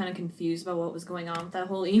still kind of confused about what was going on with that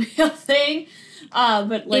whole email thing.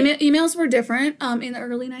 But like emails were different in the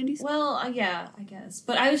early 90s. Well, yeah, I guess.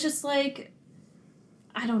 But I was just like,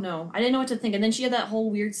 I don't know. I didn't know what to think. And then she had that whole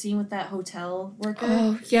weird scene with that hotel worker.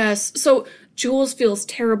 Oh, yes. So Jules feels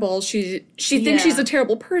terrible. She thinks she's a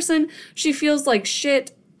terrible person. She feels like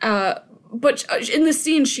shit. But in this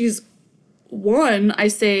scene, she's won, I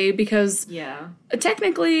say, because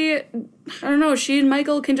technically, I don't know, she and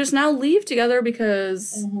Michael can just now leave together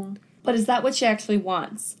because But is that what she actually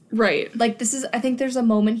wants? Right. Like, I think there's a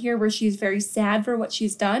moment here where she's very sad for what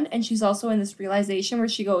she's done, and she's also in this realization where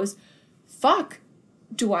she goes, fuck,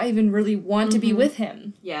 do I even really want to be with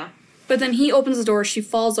him? Yeah. But then he opens the door, she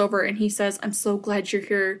falls over, and he says, I'm so glad you're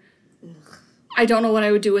here. I don't know what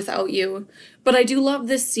I would do without you. But I do love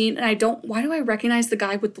this scene, and why do I recognize the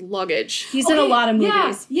guy with the luggage? He's in a lot of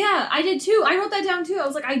movies. Yeah, I did too. I wrote that down too. I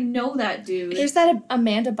was like, I know that dude. There's that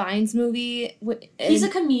Amanda Bynes movie. He's a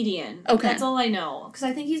comedian. Okay. That's all I know. Because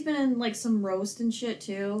I think he's been in, like, some roast and shit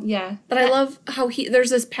too. Yeah. But I love how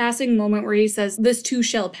there's this passing moment where he says, this too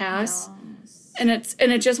shall pass. Yes. And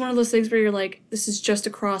it's just one of those things where you're like, this is just a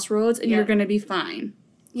crossroads, and you're going to be fine.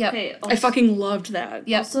 Yeah. Okay, I fucking loved that.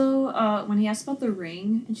 Yep. Also, when he asked about the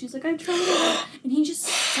ring, and she's like, I tried it, and he just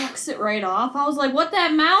sucks it right off. I was like, what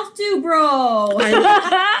that mouth do, bro?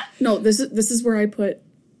 No, this is where I put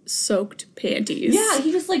soaked panties. Yeah,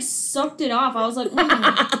 he just, like, sucked it off. I was like,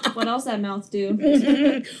 what else that mouth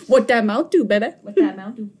do? What that mouth do, baby? What that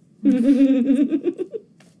mouth do?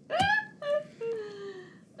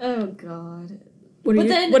 Oh, God. What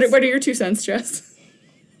are your 2 cents, Jess?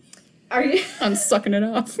 Are you? I'm sucking it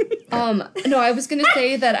off. No, I was gonna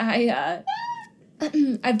say that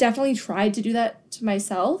I've definitely tried to do that to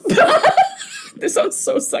myself. This sounds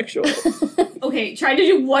so sexual. Okay, try to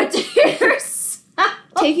do what to yourself?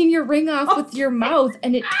 Taking your ring off with your mouth,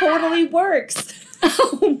 and it totally works.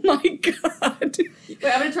 Oh my god. Wait,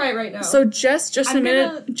 I'm gonna try it right now. So Jess just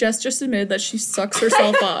admitted that she sucks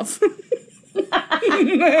herself off.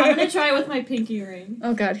 I'm gonna try it with my pinky ring.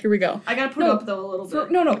 Oh god, here we go. I gotta put it up though a little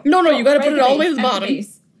bit. No, you gotta put it all the way to the bottom.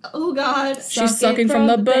 Oh god. She's sucking from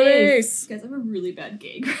the base. Guys, I have a really bad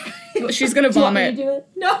gag. She's gonna vomit. Do you want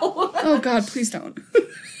me to do it? No. Oh god, please don't.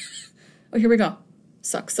 Oh, here we go.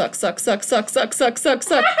 Suck, suck, suck, suck, suck, suck, suck, suck,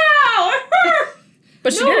 suck. Ow, it hurt.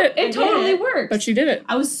 But she did it. It totally works. But she did it.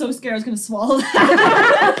 I was so scared I was gonna swallow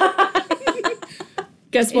that.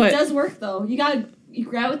 Guess what? It does work though. You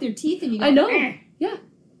grab it with your teeth and you go, I know. Yeah.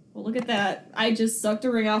 Well, look at that. I just sucked a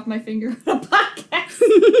ring off my finger on a podcast.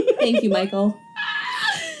 Thank you, Michael.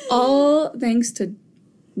 All thanks to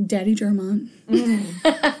Daddy Germont.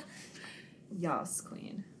 Yes,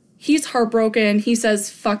 queen. He's heartbroken. He says,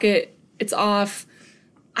 fuck it. It's off.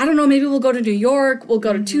 I don't know, maybe we'll go to New York. We'll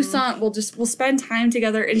go to Tucson. We'll spend time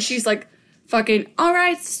together. And she's like, fucking, all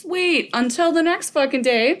right, sweet. Until the next fucking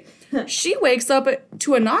day. She wakes up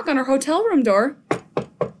to a knock on her hotel room door.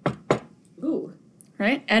 Ooh.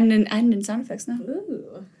 Right? Adding in sound effects now.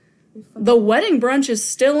 Ooh. The wedding brunch is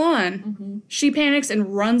still on. She panics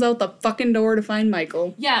and runs out the fucking door to find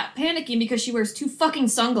Michael. Yeah, panicking because she wears 2 fucking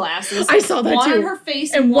sunglasses. I saw that one too. on her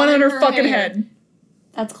face and one on her fucking hair. head.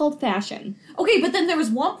 That's called fashion. Okay, but then there was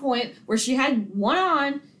one point where she had one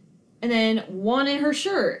on and then one in her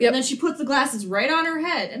shirt. Yep. And then she puts the glasses right on her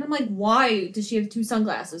head. And I'm like, why does she have 2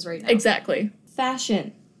 sunglasses right now? Exactly.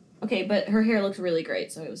 Fashion. Okay, but her hair looked really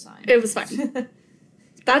great, so it was fine. It was fine.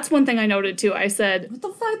 That's one thing I noted too. I said, what the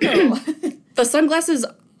fuck though? the sunglasses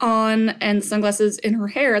on and the sunglasses in her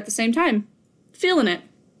hair at the same time. Feeling it.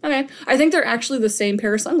 Okay. I think they're actually the same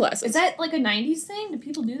pair of sunglasses. Is that like a 90s thing? Do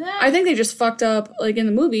people do that? I think they just fucked up like in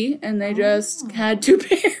the movie and they just had 2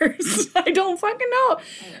 pairs. I don't fucking know.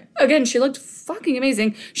 Okay. Again, she looked fucking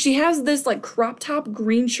amazing. She has this like crop top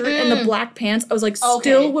green shirt and the black pants. I was like,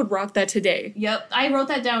 still would rock that today. Yep, I wrote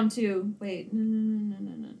that down too. Wait,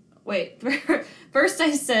 no. Wait, first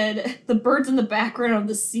I said the birds in the background of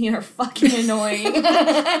the scene are fucking annoying.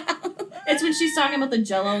 It's when she's talking about the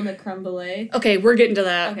Jell-O and the creme brulee. Okay, we're getting to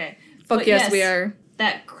that. Okay. Fuck But yes, we are.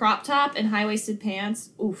 That crop top and high-waisted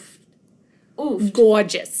pants, oof.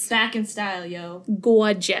 Gorgeous. Back in style, yo.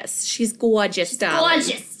 Gorgeous. She's gorgeous, darling.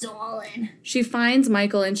 Gorgeous, darling. She finds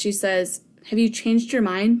Michael and she says, have you changed your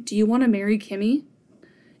mind? Do you want to marry Kimmy?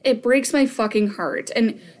 It breaks my fucking heart.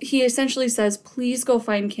 And he essentially says, please go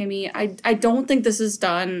find Kimmy. I don't think this is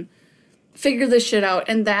done. Figure this shit out.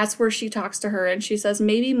 And that's where she talks to her and she says,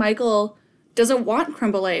 maybe Michael doesn't want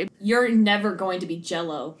creme brulee. You're never going to be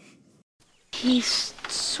Jell-O. He's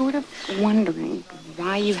sort of wondering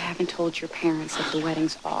why you haven't told your parents that the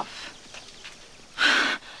wedding's off.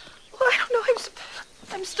 Well, I don't know.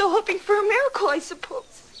 I'm still hoping for a miracle, I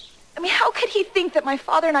suppose. I mean, how could he think that my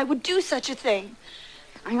father and I would do such a thing?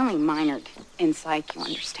 I only minored in psych, you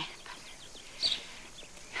understand.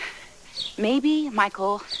 Maybe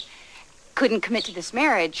Michael couldn't commit to this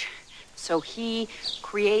marriage, so he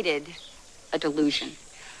created a delusion,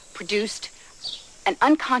 produced an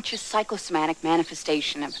unconscious psychosomatic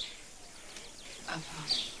manifestation of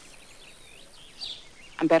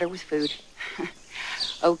I'm better with food.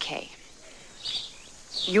 Okay.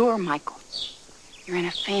 You're Michael. You're in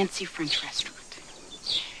a fancy French restaurant.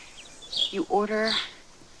 You order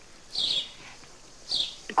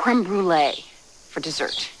creme brulee for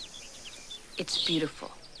dessert. It's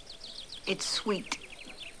beautiful. It's sweet.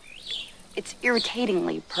 It's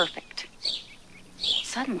irritatingly perfect.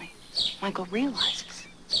 Suddenly, Michael realizes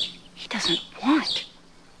he doesn't want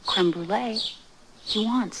creme brulee. He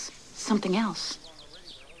wants something else.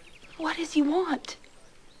 What does he want?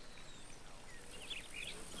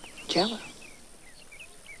 Jell-O.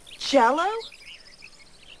 Jell-O?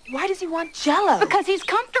 Why does he want Jell-O? Because he's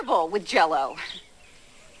comfortable with Jell-O.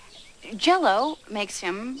 Jell-O makes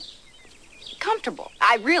him comfortable.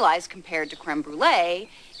 I realize compared to creme brulee,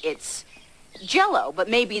 it's Jell-O, but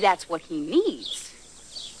maybe that's what he needs.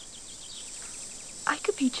 I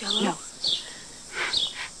could be Jell-O. No.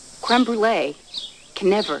 Creme brulee can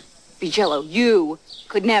never be Jell-O. You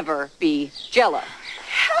could never be Jell-O.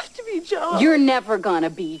 Have to be Jell-O. You're never gonna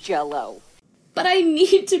be Jell-O. But I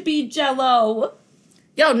need to be Jell-O.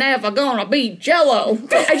 You're never gonna be Jell-O.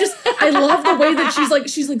 I love the way that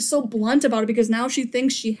she's like so blunt about it because now she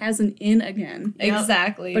thinks she has an in again. Yep.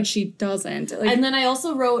 Exactly. But she doesn't. Like, And then I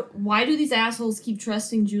also wrote, why do these assholes keep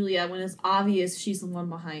trusting Julia when it's obvious she's the one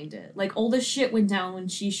behind it? Like, all this shit went down when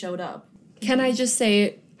she showed up. Can I just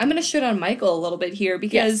say, I'm going to shit on Michael a little bit here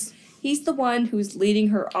because he's the one who's leading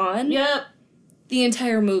her on. Yep. The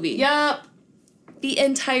entire movie. Yep. The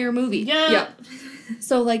entire movie. Yep.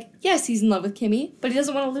 So, like, yes, he's in love with Kimmy, but he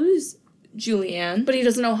doesn't want to lose Julianne. but he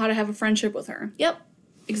doesn't know how to have a friendship with her. Yep.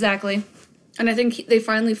 Exactly. And I think they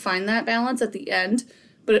finally find that balance at the end,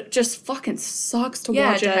 but it just fucking sucks to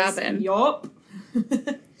watch it does. happen. Yup.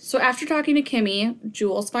 So after talking to Kimmy,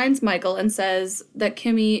 Jules finds Michael and says that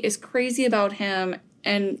Kimmy is crazy about him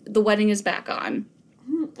and the wedding is back on.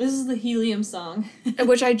 This is the Helium song.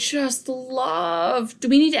 Which I just love. Do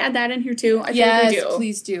we need to add that in here too? I feel Yes, like we do.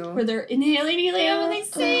 please do. Where they're inhaling helium and they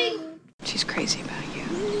sing. She's crazy about you.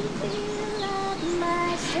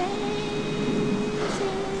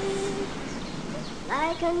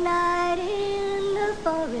 Like a night in the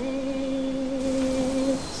forest,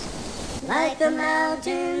 like the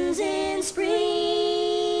mountains in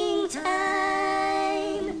springtime,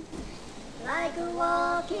 like a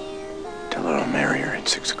walk in the Tell her I'll marry her at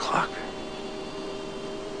 6 o'clock.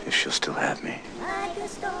 If she'll still have me. like a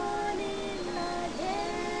storm in the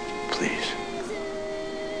desert, Please.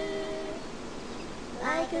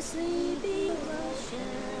 like a sleepy ocean.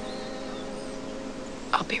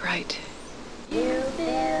 I'll be right. You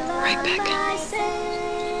fill Right up back. my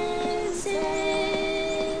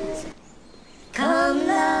senses. Come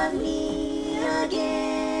love me again.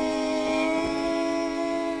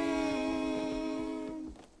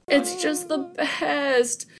 It's just the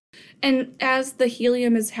best. And as the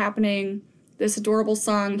helium is happening, this adorable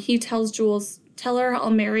song, he tells Jules, tell her I'll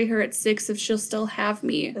marry her at 6 if she'll still have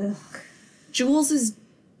me. Ugh. Jules is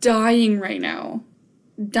dying right now.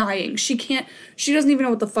 Dying. She doesn't even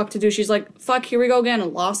know what the fuck to do. She's like, fuck, here we go again,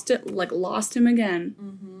 and lost him again.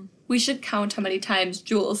 Mm-hmm. We should count how many times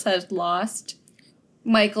Jules has lost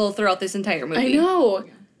Michael throughout this entire movie. I know.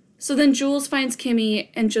 So then Jules finds Kimmy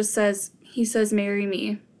and just he says, marry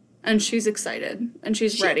me. And she's excited. And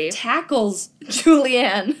she's ready. Tackles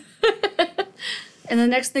Julianne. And the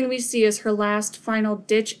next thing we see is her last final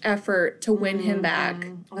ditch effort to win him back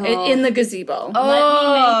Oh. in the gazebo.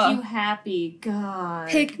 Let me make you happy. God.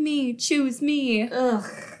 Pick me, choose me. Ugh.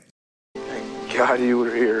 Thank God you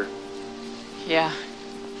were here. Yeah,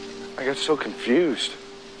 I got so confused.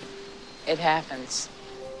 it happens.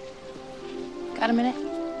 Got a minute?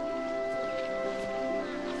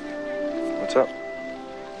 What's up?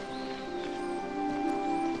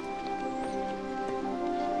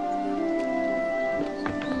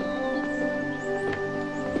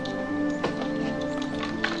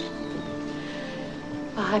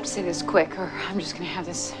 I'll have to say this quick, or I'm just gonna have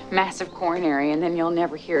this massive coronary, and then you'll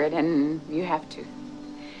never hear it, and you have to.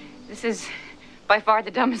 This is by far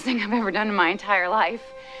the dumbest thing I've ever done in my entire life.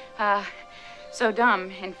 So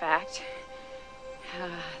dumb, in fact,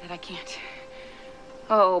 that I can't.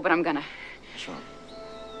 Oh, but I'm gonna. Sure.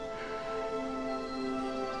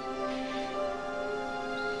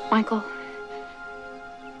 Michael,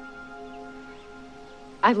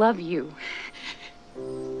 I love you.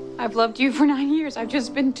 I've loved you for 9 years. I've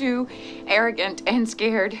just been too arrogant and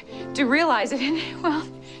scared to realize it. And, well,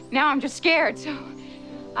 now I'm just scared. So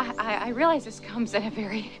I realize this comes at a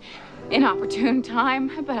very inopportune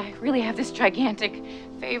time, but I really have this gigantic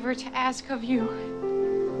favor to ask of you.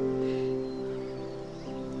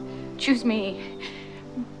 Choose me.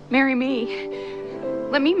 Marry me.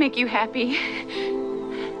 Let me make you happy.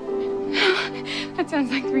 That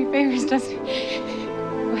sounds like 3 favors, doesn't it?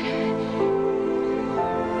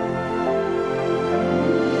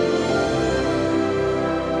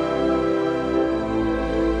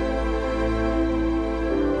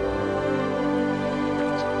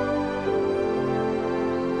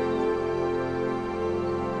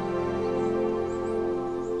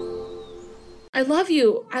 I love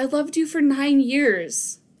you. I loved you for 9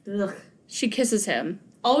 years. Ugh. She kisses him.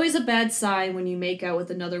 Always a bad sign when you make out with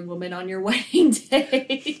another woman on your wedding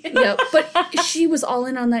day. Yep, but she was all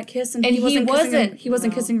in on that kiss, and he wasn't. He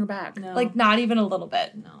wasn't kissing her back. No. Like, not even a little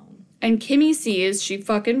bit. No. And Kimmy sees, she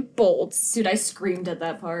fucking bolts. Dude, I screamed at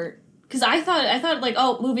that part. Because I thought like,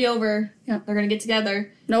 oh, movie over. Yeah. They're gonna get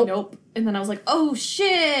together. Nope. And then I was like, oh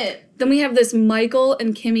shit. Then we have this Michael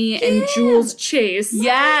and Kimmy and Jules chase.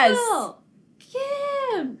 Yes.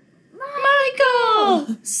 Kim.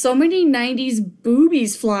 Michael! So many 90s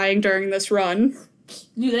boobies flying during this run.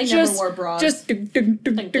 Dude, they never wore bras. Just so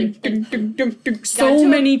to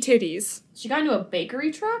many titties. She got into a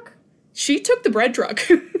bakery truck? She took the bread truck.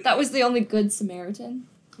 That was the only good Samaritan.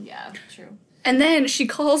 Yeah, true. And then she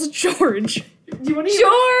calls George. Do you want to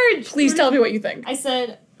George! Please tell me what you think. I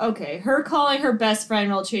said, okay, her calling her best friend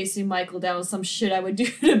while chasing Michael down was some shit I would do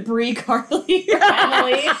to Brie, Carly, or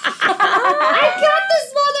Emily. I got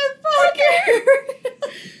this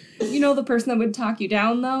motherfucker! You know the person that would talk you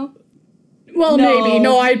down, though? Well, No, maybe.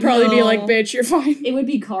 No, I'd probably be no. like, bitch, you're fine. It would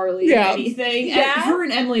be Carly, Yeah. if anything. Yeah? And her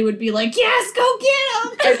and Emily would be like, yes, go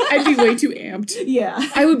get him! I'd be way too amped. Yeah.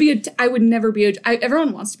 I would never be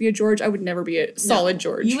everyone wants to be a George. I would never be a solid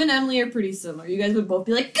George. You and Emily are pretty similar. You guys would both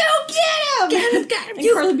be like, go get him! Get him. And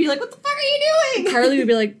Carly would be like, what the fuck are you doing? Carly would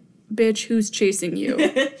be like, bitch, who's chasing you?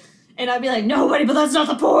 And I'd be like, nobody, but that's not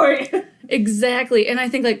the point. Exactly. And I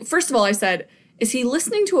think, like, first of all, I said, is he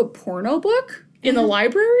listening to a porno book in the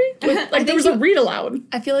library? Like, there was a read aloud.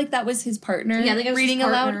 I feel like that was his partner Yeah, I think it was reading his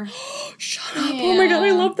aloud. partner. Shut up. Oh my god,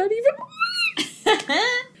 I love that even more.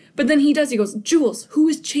 But then he goes, Jules, who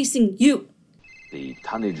is chasing you? The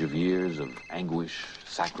tonnage of years of anguish,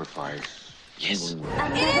 sacrifice. Yes. It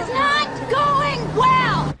is not going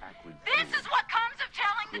well! This is what comes of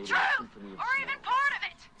telling the truth, or even part of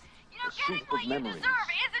it. You know, getting what you deserve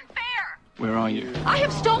isn't fair. Where are you? I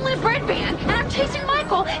have stolen a bread van, and I'm chasing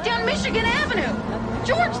Michael down Michigan Avenue.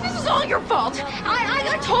 George, this is all your fault.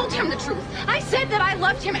 I told him the truth. I said that I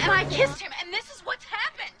loved him, and I kissed him, and this is what's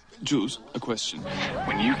happened. Jules, a question.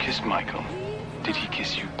 When you kissed Michael, did he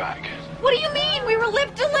kiss you back? What do you mean? We were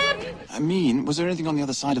lip to lip. I mean, was there anything on the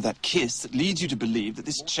other side of that kiss that leads you to believe that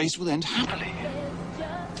this chase will end happily?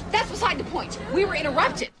 That's beside the point. We were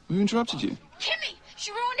interrupted. Who interrupted you? Kimmy,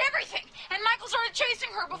 she ruined everything. And Michael started chasing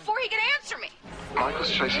her before he could answer me.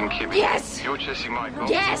 Michael's chasing Kimmy. Yes. You're chasing Michael.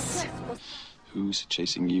 Yes. Who's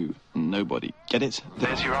chasing you? Nobody. Get it?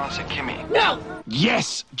 There's your answer, Kimmy. No.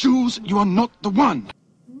 Yes! Jules, you are not the one!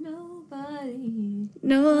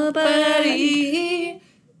 Nobody.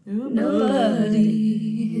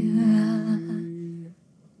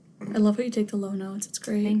 I love how you take the low notes. It's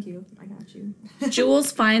great. Thank you. I got you.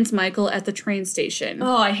 Jules finds Michael at the train station.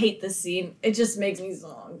 Oh, I hate this scene. It just makes me so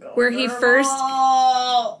uncomfortable. Where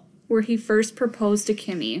he first proposed to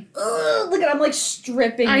Kimmy. Ugh, look at I'm like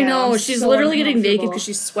stripping. I know, now. I'm she's so literally getting naked uncomfortable. because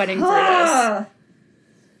she's sweating through this.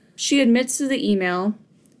 She admits to the email.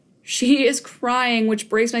 She is crying, which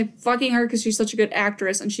breaks my fucking heart because she's such a good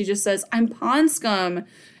actress. And she just says, I'm pond scum.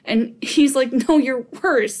 And he's like, no, you're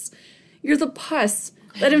worse. You're the pus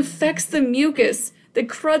that infects the mucus, that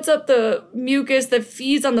cruds up the mucus, that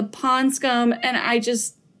feeds on the pond scum. And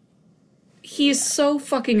he's so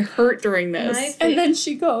fucking hurt during this. And then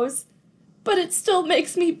she goes, but it still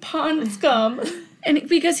makes me pond scum. And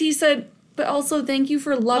because he said, but also thank you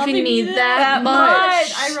for loving me that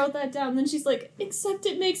much. I wrote that down. Then she's like, except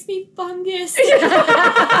it makes me fungus.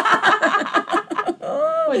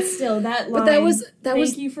 But still, that line. But that was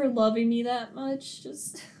thank you for loving me that much.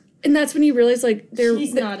 Just. And that's when you realize, like,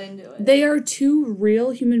 She's not into it. They are two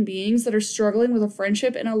real human beings that are struggling with a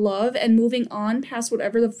friendship and a love and moving on past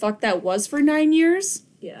whatever the fuck that was for 9 years.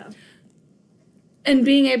 Yeah. And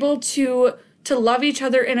being able to love each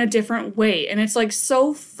other in a different way. And it's, like,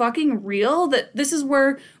 so fucking real that this is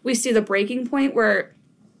where we see the breaking point where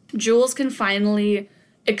Jules can finally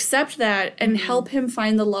accept that and help him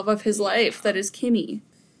find the love of his life, that is Kimmy.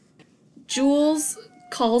 Jules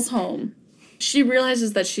calls home. She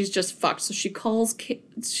realizes that she's just fucked, so she calls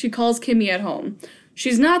Kimmy at home.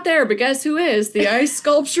 She's not there, but guess who is? The ice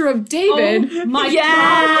sculpture of David. Oh my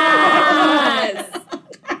god!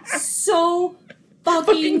 So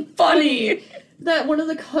fucking funny that one of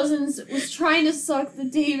the cousins was trying to suck the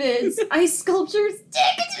David's ice sculpture's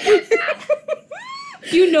dick.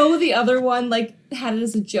 You know the other one, like, had it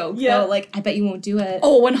as a joke, though. Like, I bet you won't do it.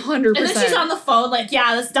 Oh, 100%. And then she's on the phone like,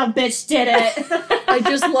 yeah, this dumb bitch did it. I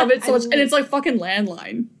just love it so much. And it's like fucking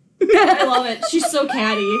Landline. I love it. She's so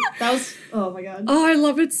catty. That was, oh my god. Oh, I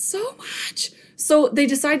love it so much. So they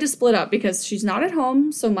decide to split up because she's not at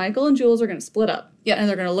home. So Michael and Jules are going to split up. Yeah. And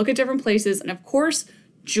they're going to look at different places. And of course,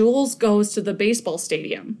 Jules goes to the baseball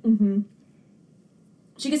stadium. Mm-hmm.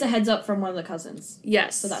 She gets a heads up from one of the cousins.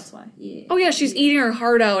 Yes. So that's why. Yeah. Oh, yeah, she's eating her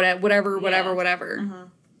heart out at whatever.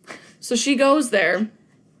 Uh-huh. So she goes there,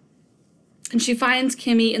 and she finds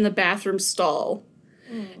Kimmy in the bathroom stall.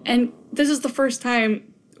 And this is the first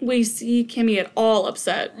time we see Kimmy at all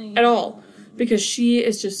upset. At all. Because she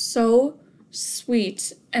is just so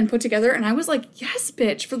sweet and put together. And I was like, yes,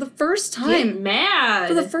 bitch, for the first time. Get mad.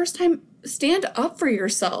 For the first time, stand up for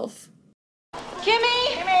yourself.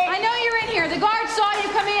 Kimmy! I know you're in here. The guard saw you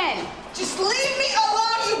come in. Just leave me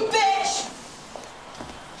alone, you bitch!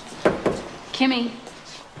 Kimmy.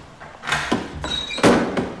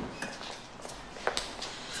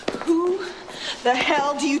 Who the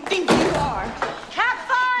hell do you think you are?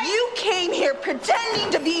 Catfight! You came here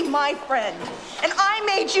pretending to be my friend, and I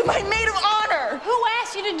made you my maid of honor! Who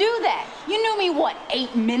asked you to do that? You knew me, what,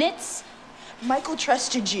 8 minutes? Michael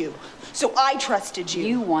trusted you, so I trusted you.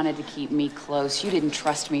 You wanted to keep me close. You didn't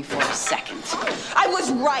trust me for a second. I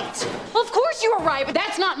was right. Well, of course you were right, but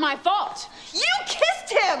that's not my fault. You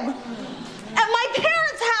kissed him! At my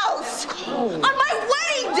parents' house! On my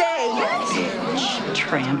wedding day!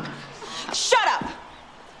 Tramp. Shut up!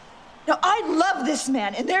 Now, I love this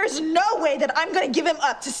man, and there is no way that I'm gonna give him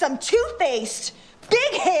up to some two-faced,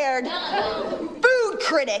 big-haired food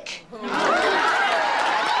critic.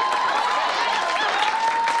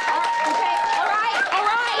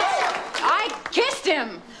 Kissed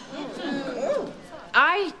him.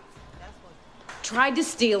 I tried to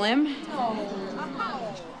steal him.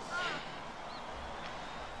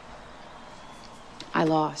 I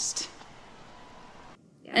lost.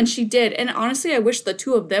 And she did. And honestly, I wish the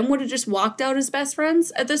two of them would have just walked out as best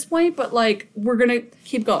friends at this point, but like, we're gonna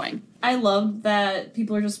keep going. I love that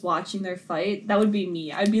people are just watching their fight. That would be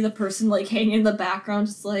me. I'd be the person like hanging in the background,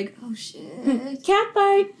 just like, oh shit. Cat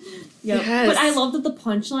fight. Yep. Yes. But I love that the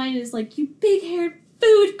punchline is like, you big-haired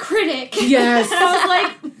food critic. Yes. And I was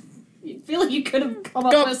like, I feel like you could have come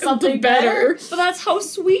up with something better. But that's how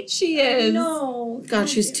sweet she is. No. God,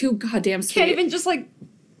 she's too goddamn sweet. Can't even just like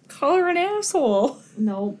call her an asshole.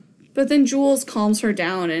 No. But then Jules calms her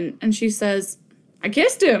down and she says, I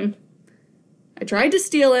kissed him. I tried to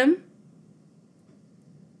steal him.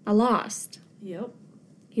 I lost. Yep.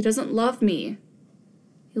 He doesn't love me.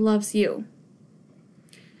 He loves you.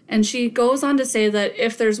 And she goes on to say that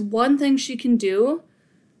if there's one thing she can do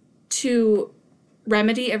to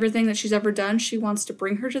remedy everything that she's ever done, she wants to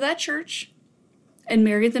bring her to that church and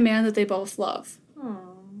marry the man that they both love.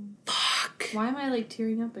 Fuck. Why am I like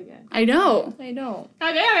tearing up again? I know. God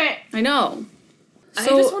damn it! I know. I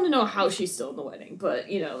just want to know how she's still in the wedding, but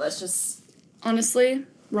you know, that's just honestly,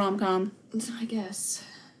 rom-com. I guess.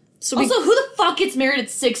 So also, who the fuck gets married at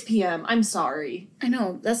 6 p.m.? I'm sorry. I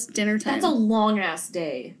know, that's dinner time. That's a long-ass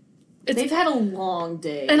day. They've had a long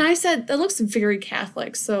day. And I said, that looks very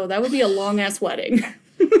Catholic, so that would be a long-ass wedding.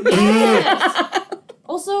 Yes.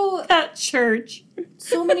 Also, that church.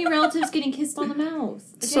 So many relatives getting kissed on the mouth.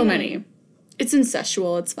 So many. It's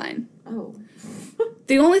incestual, it's fine. Oh.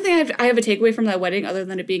 The only thing I have a takeaway from that wedding, other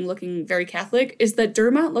than it being looking very Catholic, is that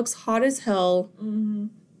Dermot looks hot as hell. Mm-hmm.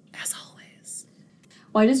 As always.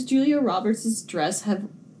 Why does Julia Roberts' dress have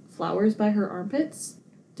flowers by her armpits?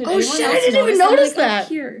 Oh shit, I didn't even notice that.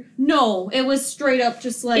 Here. No, it was straight up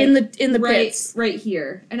just like in the pits. Right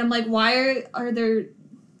here. And I'm like, why are there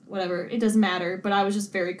whatever, it doesn't matter, but I was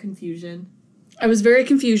just very confusion. I was very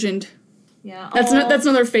confusioned. Yeah. That's that's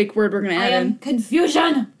another fake word we're gonna add in.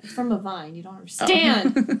 Confusion! It's from a vine, you don't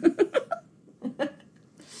understand.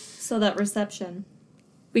 So that reception.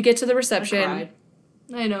 We get to the reception.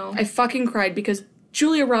 I know. I fucking cried because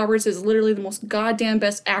Julia Roberts is literally the most goddamn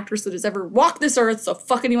best actress that has ever walked this earth, so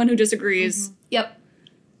fuck anyone who disagrees. Mm-hmm. Yep.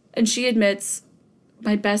 And she admits,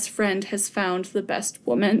 my best friend has found the best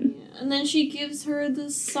woman. Yeah. And then she gives her the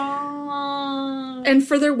song. And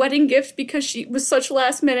for their wedding gift, because she was such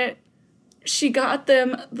last minute, she got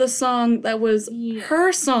them the song that was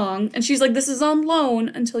her song. And she's like, this is on loan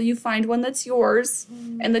until you find one that's yours.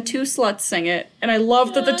 And the two sluts sing it. And I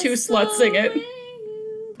love that the two sluts sing it.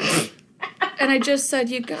 And I just said,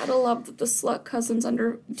 you gotta love that the slut cousins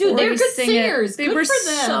under 40 Dude, they're good sing singers. It. They good were for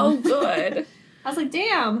them. so good. I was like,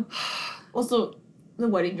 damn. Also, the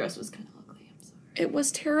wedding dress was kind of ugly. I'm sorry. It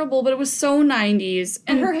was terrible, but it was so 90s.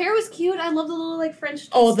 And her hair was cute. I love the little like French.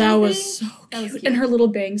 Oh, that stuffing. was so cute. And her little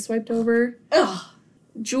bang swiped over. Ugh.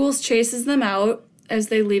 Jules chases them out as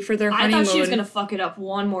they leave for their honeymoon. I thought she was gonna fuck it up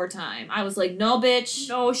one more time. I was like, no, bitch.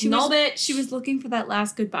 No, she bitch. was looking for that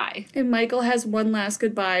last goodbye. And Michael has one last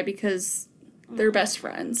goodbye because they're best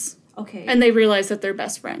friends. Okay. And they realize that they're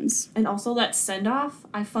best friends. And also that send off,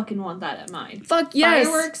 I fucking want that at mine. Fuck yes.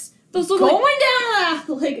 Fireworks, Those look going like... down that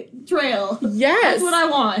like trail. Yes. That's what I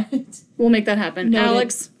want. We'll make that happen. Noted.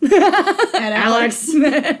 Alex. And Alex.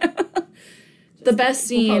 The best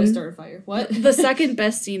We'll probably scene. start a fire. What? The second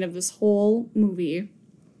best scene of this whole movie.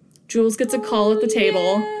 Jules gets a call at the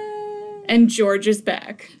table, and George is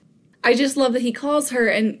back. I just love that he calls her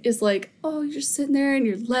and is like, oh, you're just sitting there in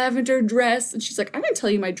your lavender dress. And she's like, I didn't tell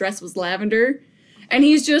you my dress was lavender. And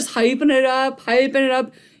he's just hyping it up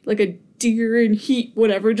like a deer in heat,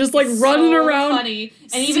 whatever, just like running around. Funny.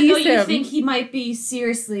 And even though you him. think he might be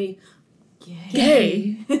seriously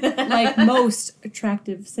Gay. Like most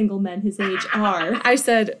attractive single men his age are. I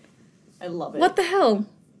said, I love it. what the hell?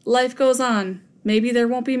 Life goes on. Maybe there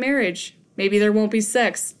won't be marriage. Maybe there won't be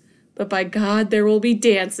sex. But by God, there will be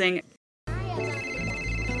dancing.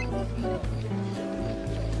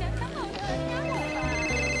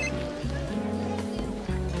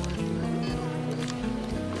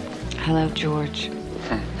 Hello, George.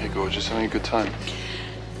 Hey, gorgeous. Having a good time?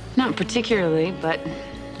 Not particularly, but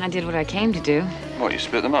I did what I came to do. What, you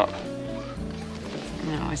split them up?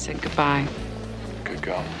 No, I said goodbye. Good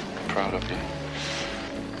girl. Proud of you.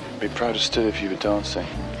 Be prouder still if you were dancing.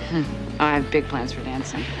 I have big plans for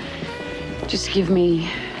dancing. Just give me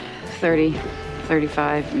 30,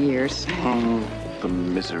 35 years. Oh, the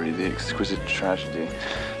misery, the exquisite tragedy,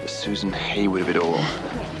 the Susan Hayward of it all.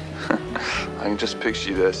 I can just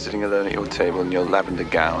picture you there, sitting alone at your table in your lavender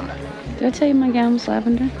gown. Did I tell you my gown was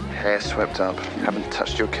lavender? Hair swept up, haven't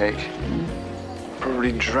touched your cake.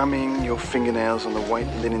 Probably drumming your fingernails on the white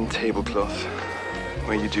linen tablecloth,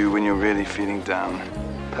 where you do when you're really feeling down.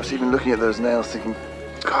 Perhaps even looking at those nails thinking,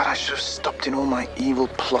 God, I should have stopped in all my evil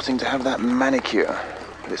plotting to have that manicure.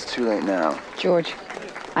 But it's too late now. George,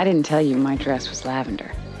 I didn't tell you my dress was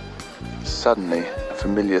lavender. Suddenly, a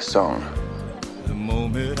familiar song. The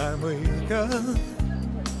moment I wake up,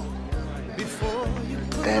 before you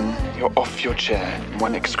Then you're off your chair in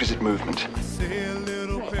one exquisite movement. say a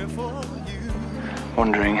little prayer for you.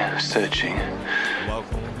 Wandering, searching,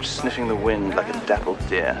 sniffing the wind like a dappled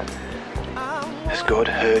deer. Has God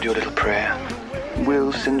heard your little prayer?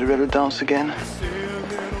 Will Cinderella dance again?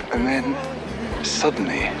 And then,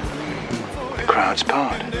 suddenly, the crowds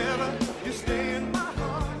part.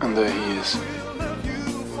 And there he is.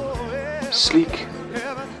 Sleek,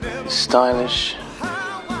 stylish,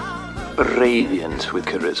 radiant with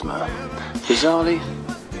charisma. Bizarrely,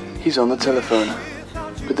 he's on the telephone.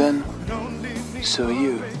 But then, so are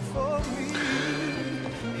you.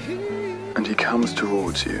 And he comes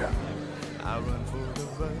towards you.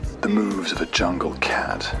 The moves of a jungle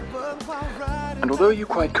cat. And although you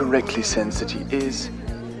quite correctly sense that he is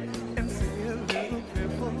gay,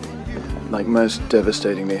 like most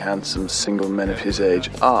devastatingly handsome single men of his age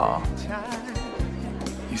are,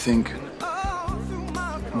 you think,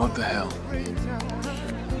 what the hell?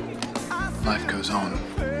 Life goes on.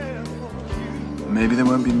 Maybe there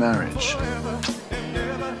won't be marriage.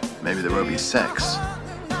 Maybe there won't be sex.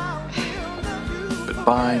 But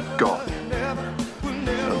by God,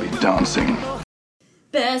 there'll be dancing.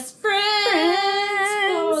 Best friends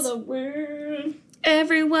for the world.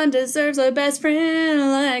 Everyone deserves a best friend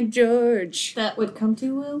like George. That would come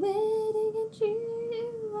to a wedding and cheer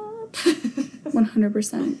you up.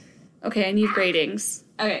 100%. Okay, I need ratings.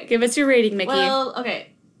 Okay. Give us your rating, Mickey. Well,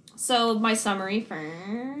 okay. So my summary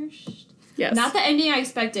first. Yes. Not the ending I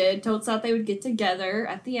expected. Totes thought they would get together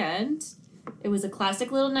at the end. It was a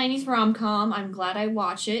classic little 90s rom-com. I'm glad I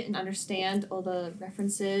watch it and understand all the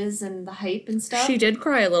references and the hype and stuff. She did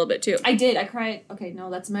cry a little bit too. I did. I cried. Okay, no,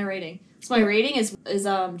 that's my rating. So my rating is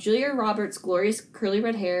Julia Roberts' glorious curly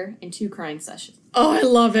red hair and 2 crying sessions. Oh, I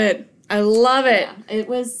love it. I love it. Yeah, it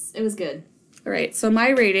was good. All right, so my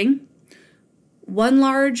rating, 1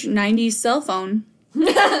 large 90s cell phone,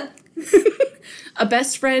 a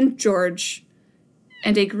best friend, George,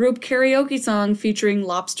 and a group karaoke song featuring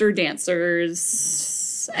lobster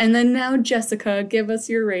dancers. And then now, Jessica, give us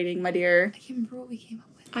your rating, my dear. I can't remember what we came up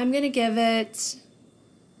with. I'm going to give it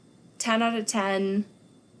 10 out of 10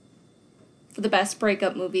 for the best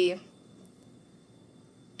breakup movie.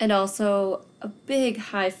 And also a big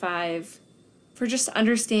high five for just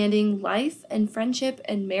understanding life and friendship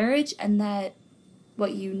and marriage, and that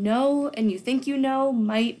what you know and you think you know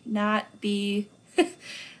might not be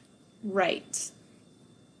right.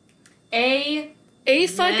 A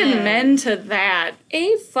fucking men to that.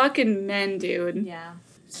 A fucking men, dude. Yeah.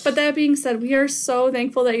 But that being said, we are so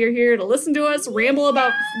thankful that you're here to listen to us ramble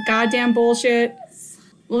about goddamn bullshit.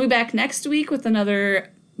 We'll be back next week with another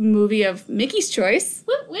movie of Mickey's choice.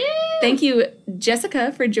 Woo woo! Thank you,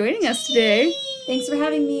 Jessica, for joining us today. Thanks for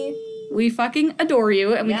having me. We fucking adore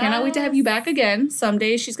you, and we cannot wait to have you back again.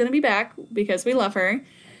 Someday she's going to be back because we love her.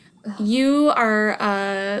 You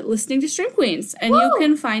are listening to Stream Queens, and you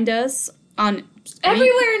can find us on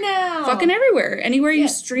Everywhere now. Fucking everywhere. Anywhere you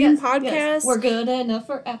stream podcasts. Yes. We're good enough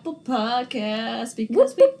for Apple Podcasts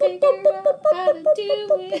because we figured out how to do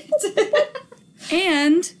it.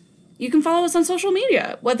 And you can follow us on social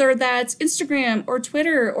media, whether that's Instagram or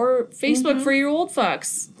Twitter or Facebook for your old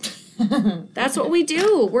fucks. That's what we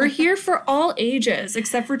do. We're here for all ages,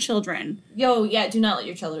 except for children. Yo, yeah, do not let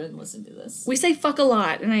your children listen to this. We say fuck a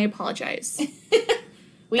lot, and I apologize.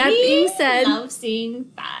 We that being said, love seeing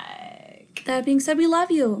fuck. That being said, we love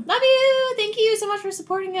you. Love you. Thank you so much for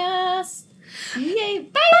supporting us. Yay.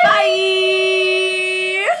 Bye.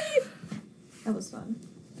 Bye. That was fun.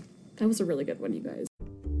 That was a really good one, you guys.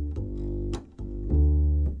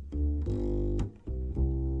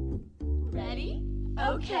 Ready?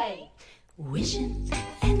 Okay. Wishing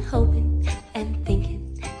and hoping and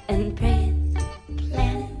thinking and praying,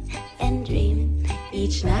 planning and dreaming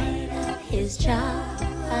each night of his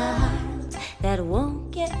charms that won't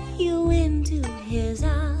get you into his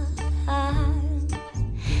arms.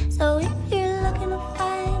 So if you're looking to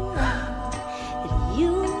find love that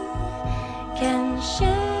you can share,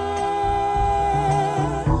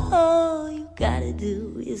 all you gotta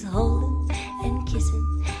do is hold him and kiss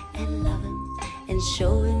him and love him and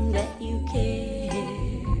show him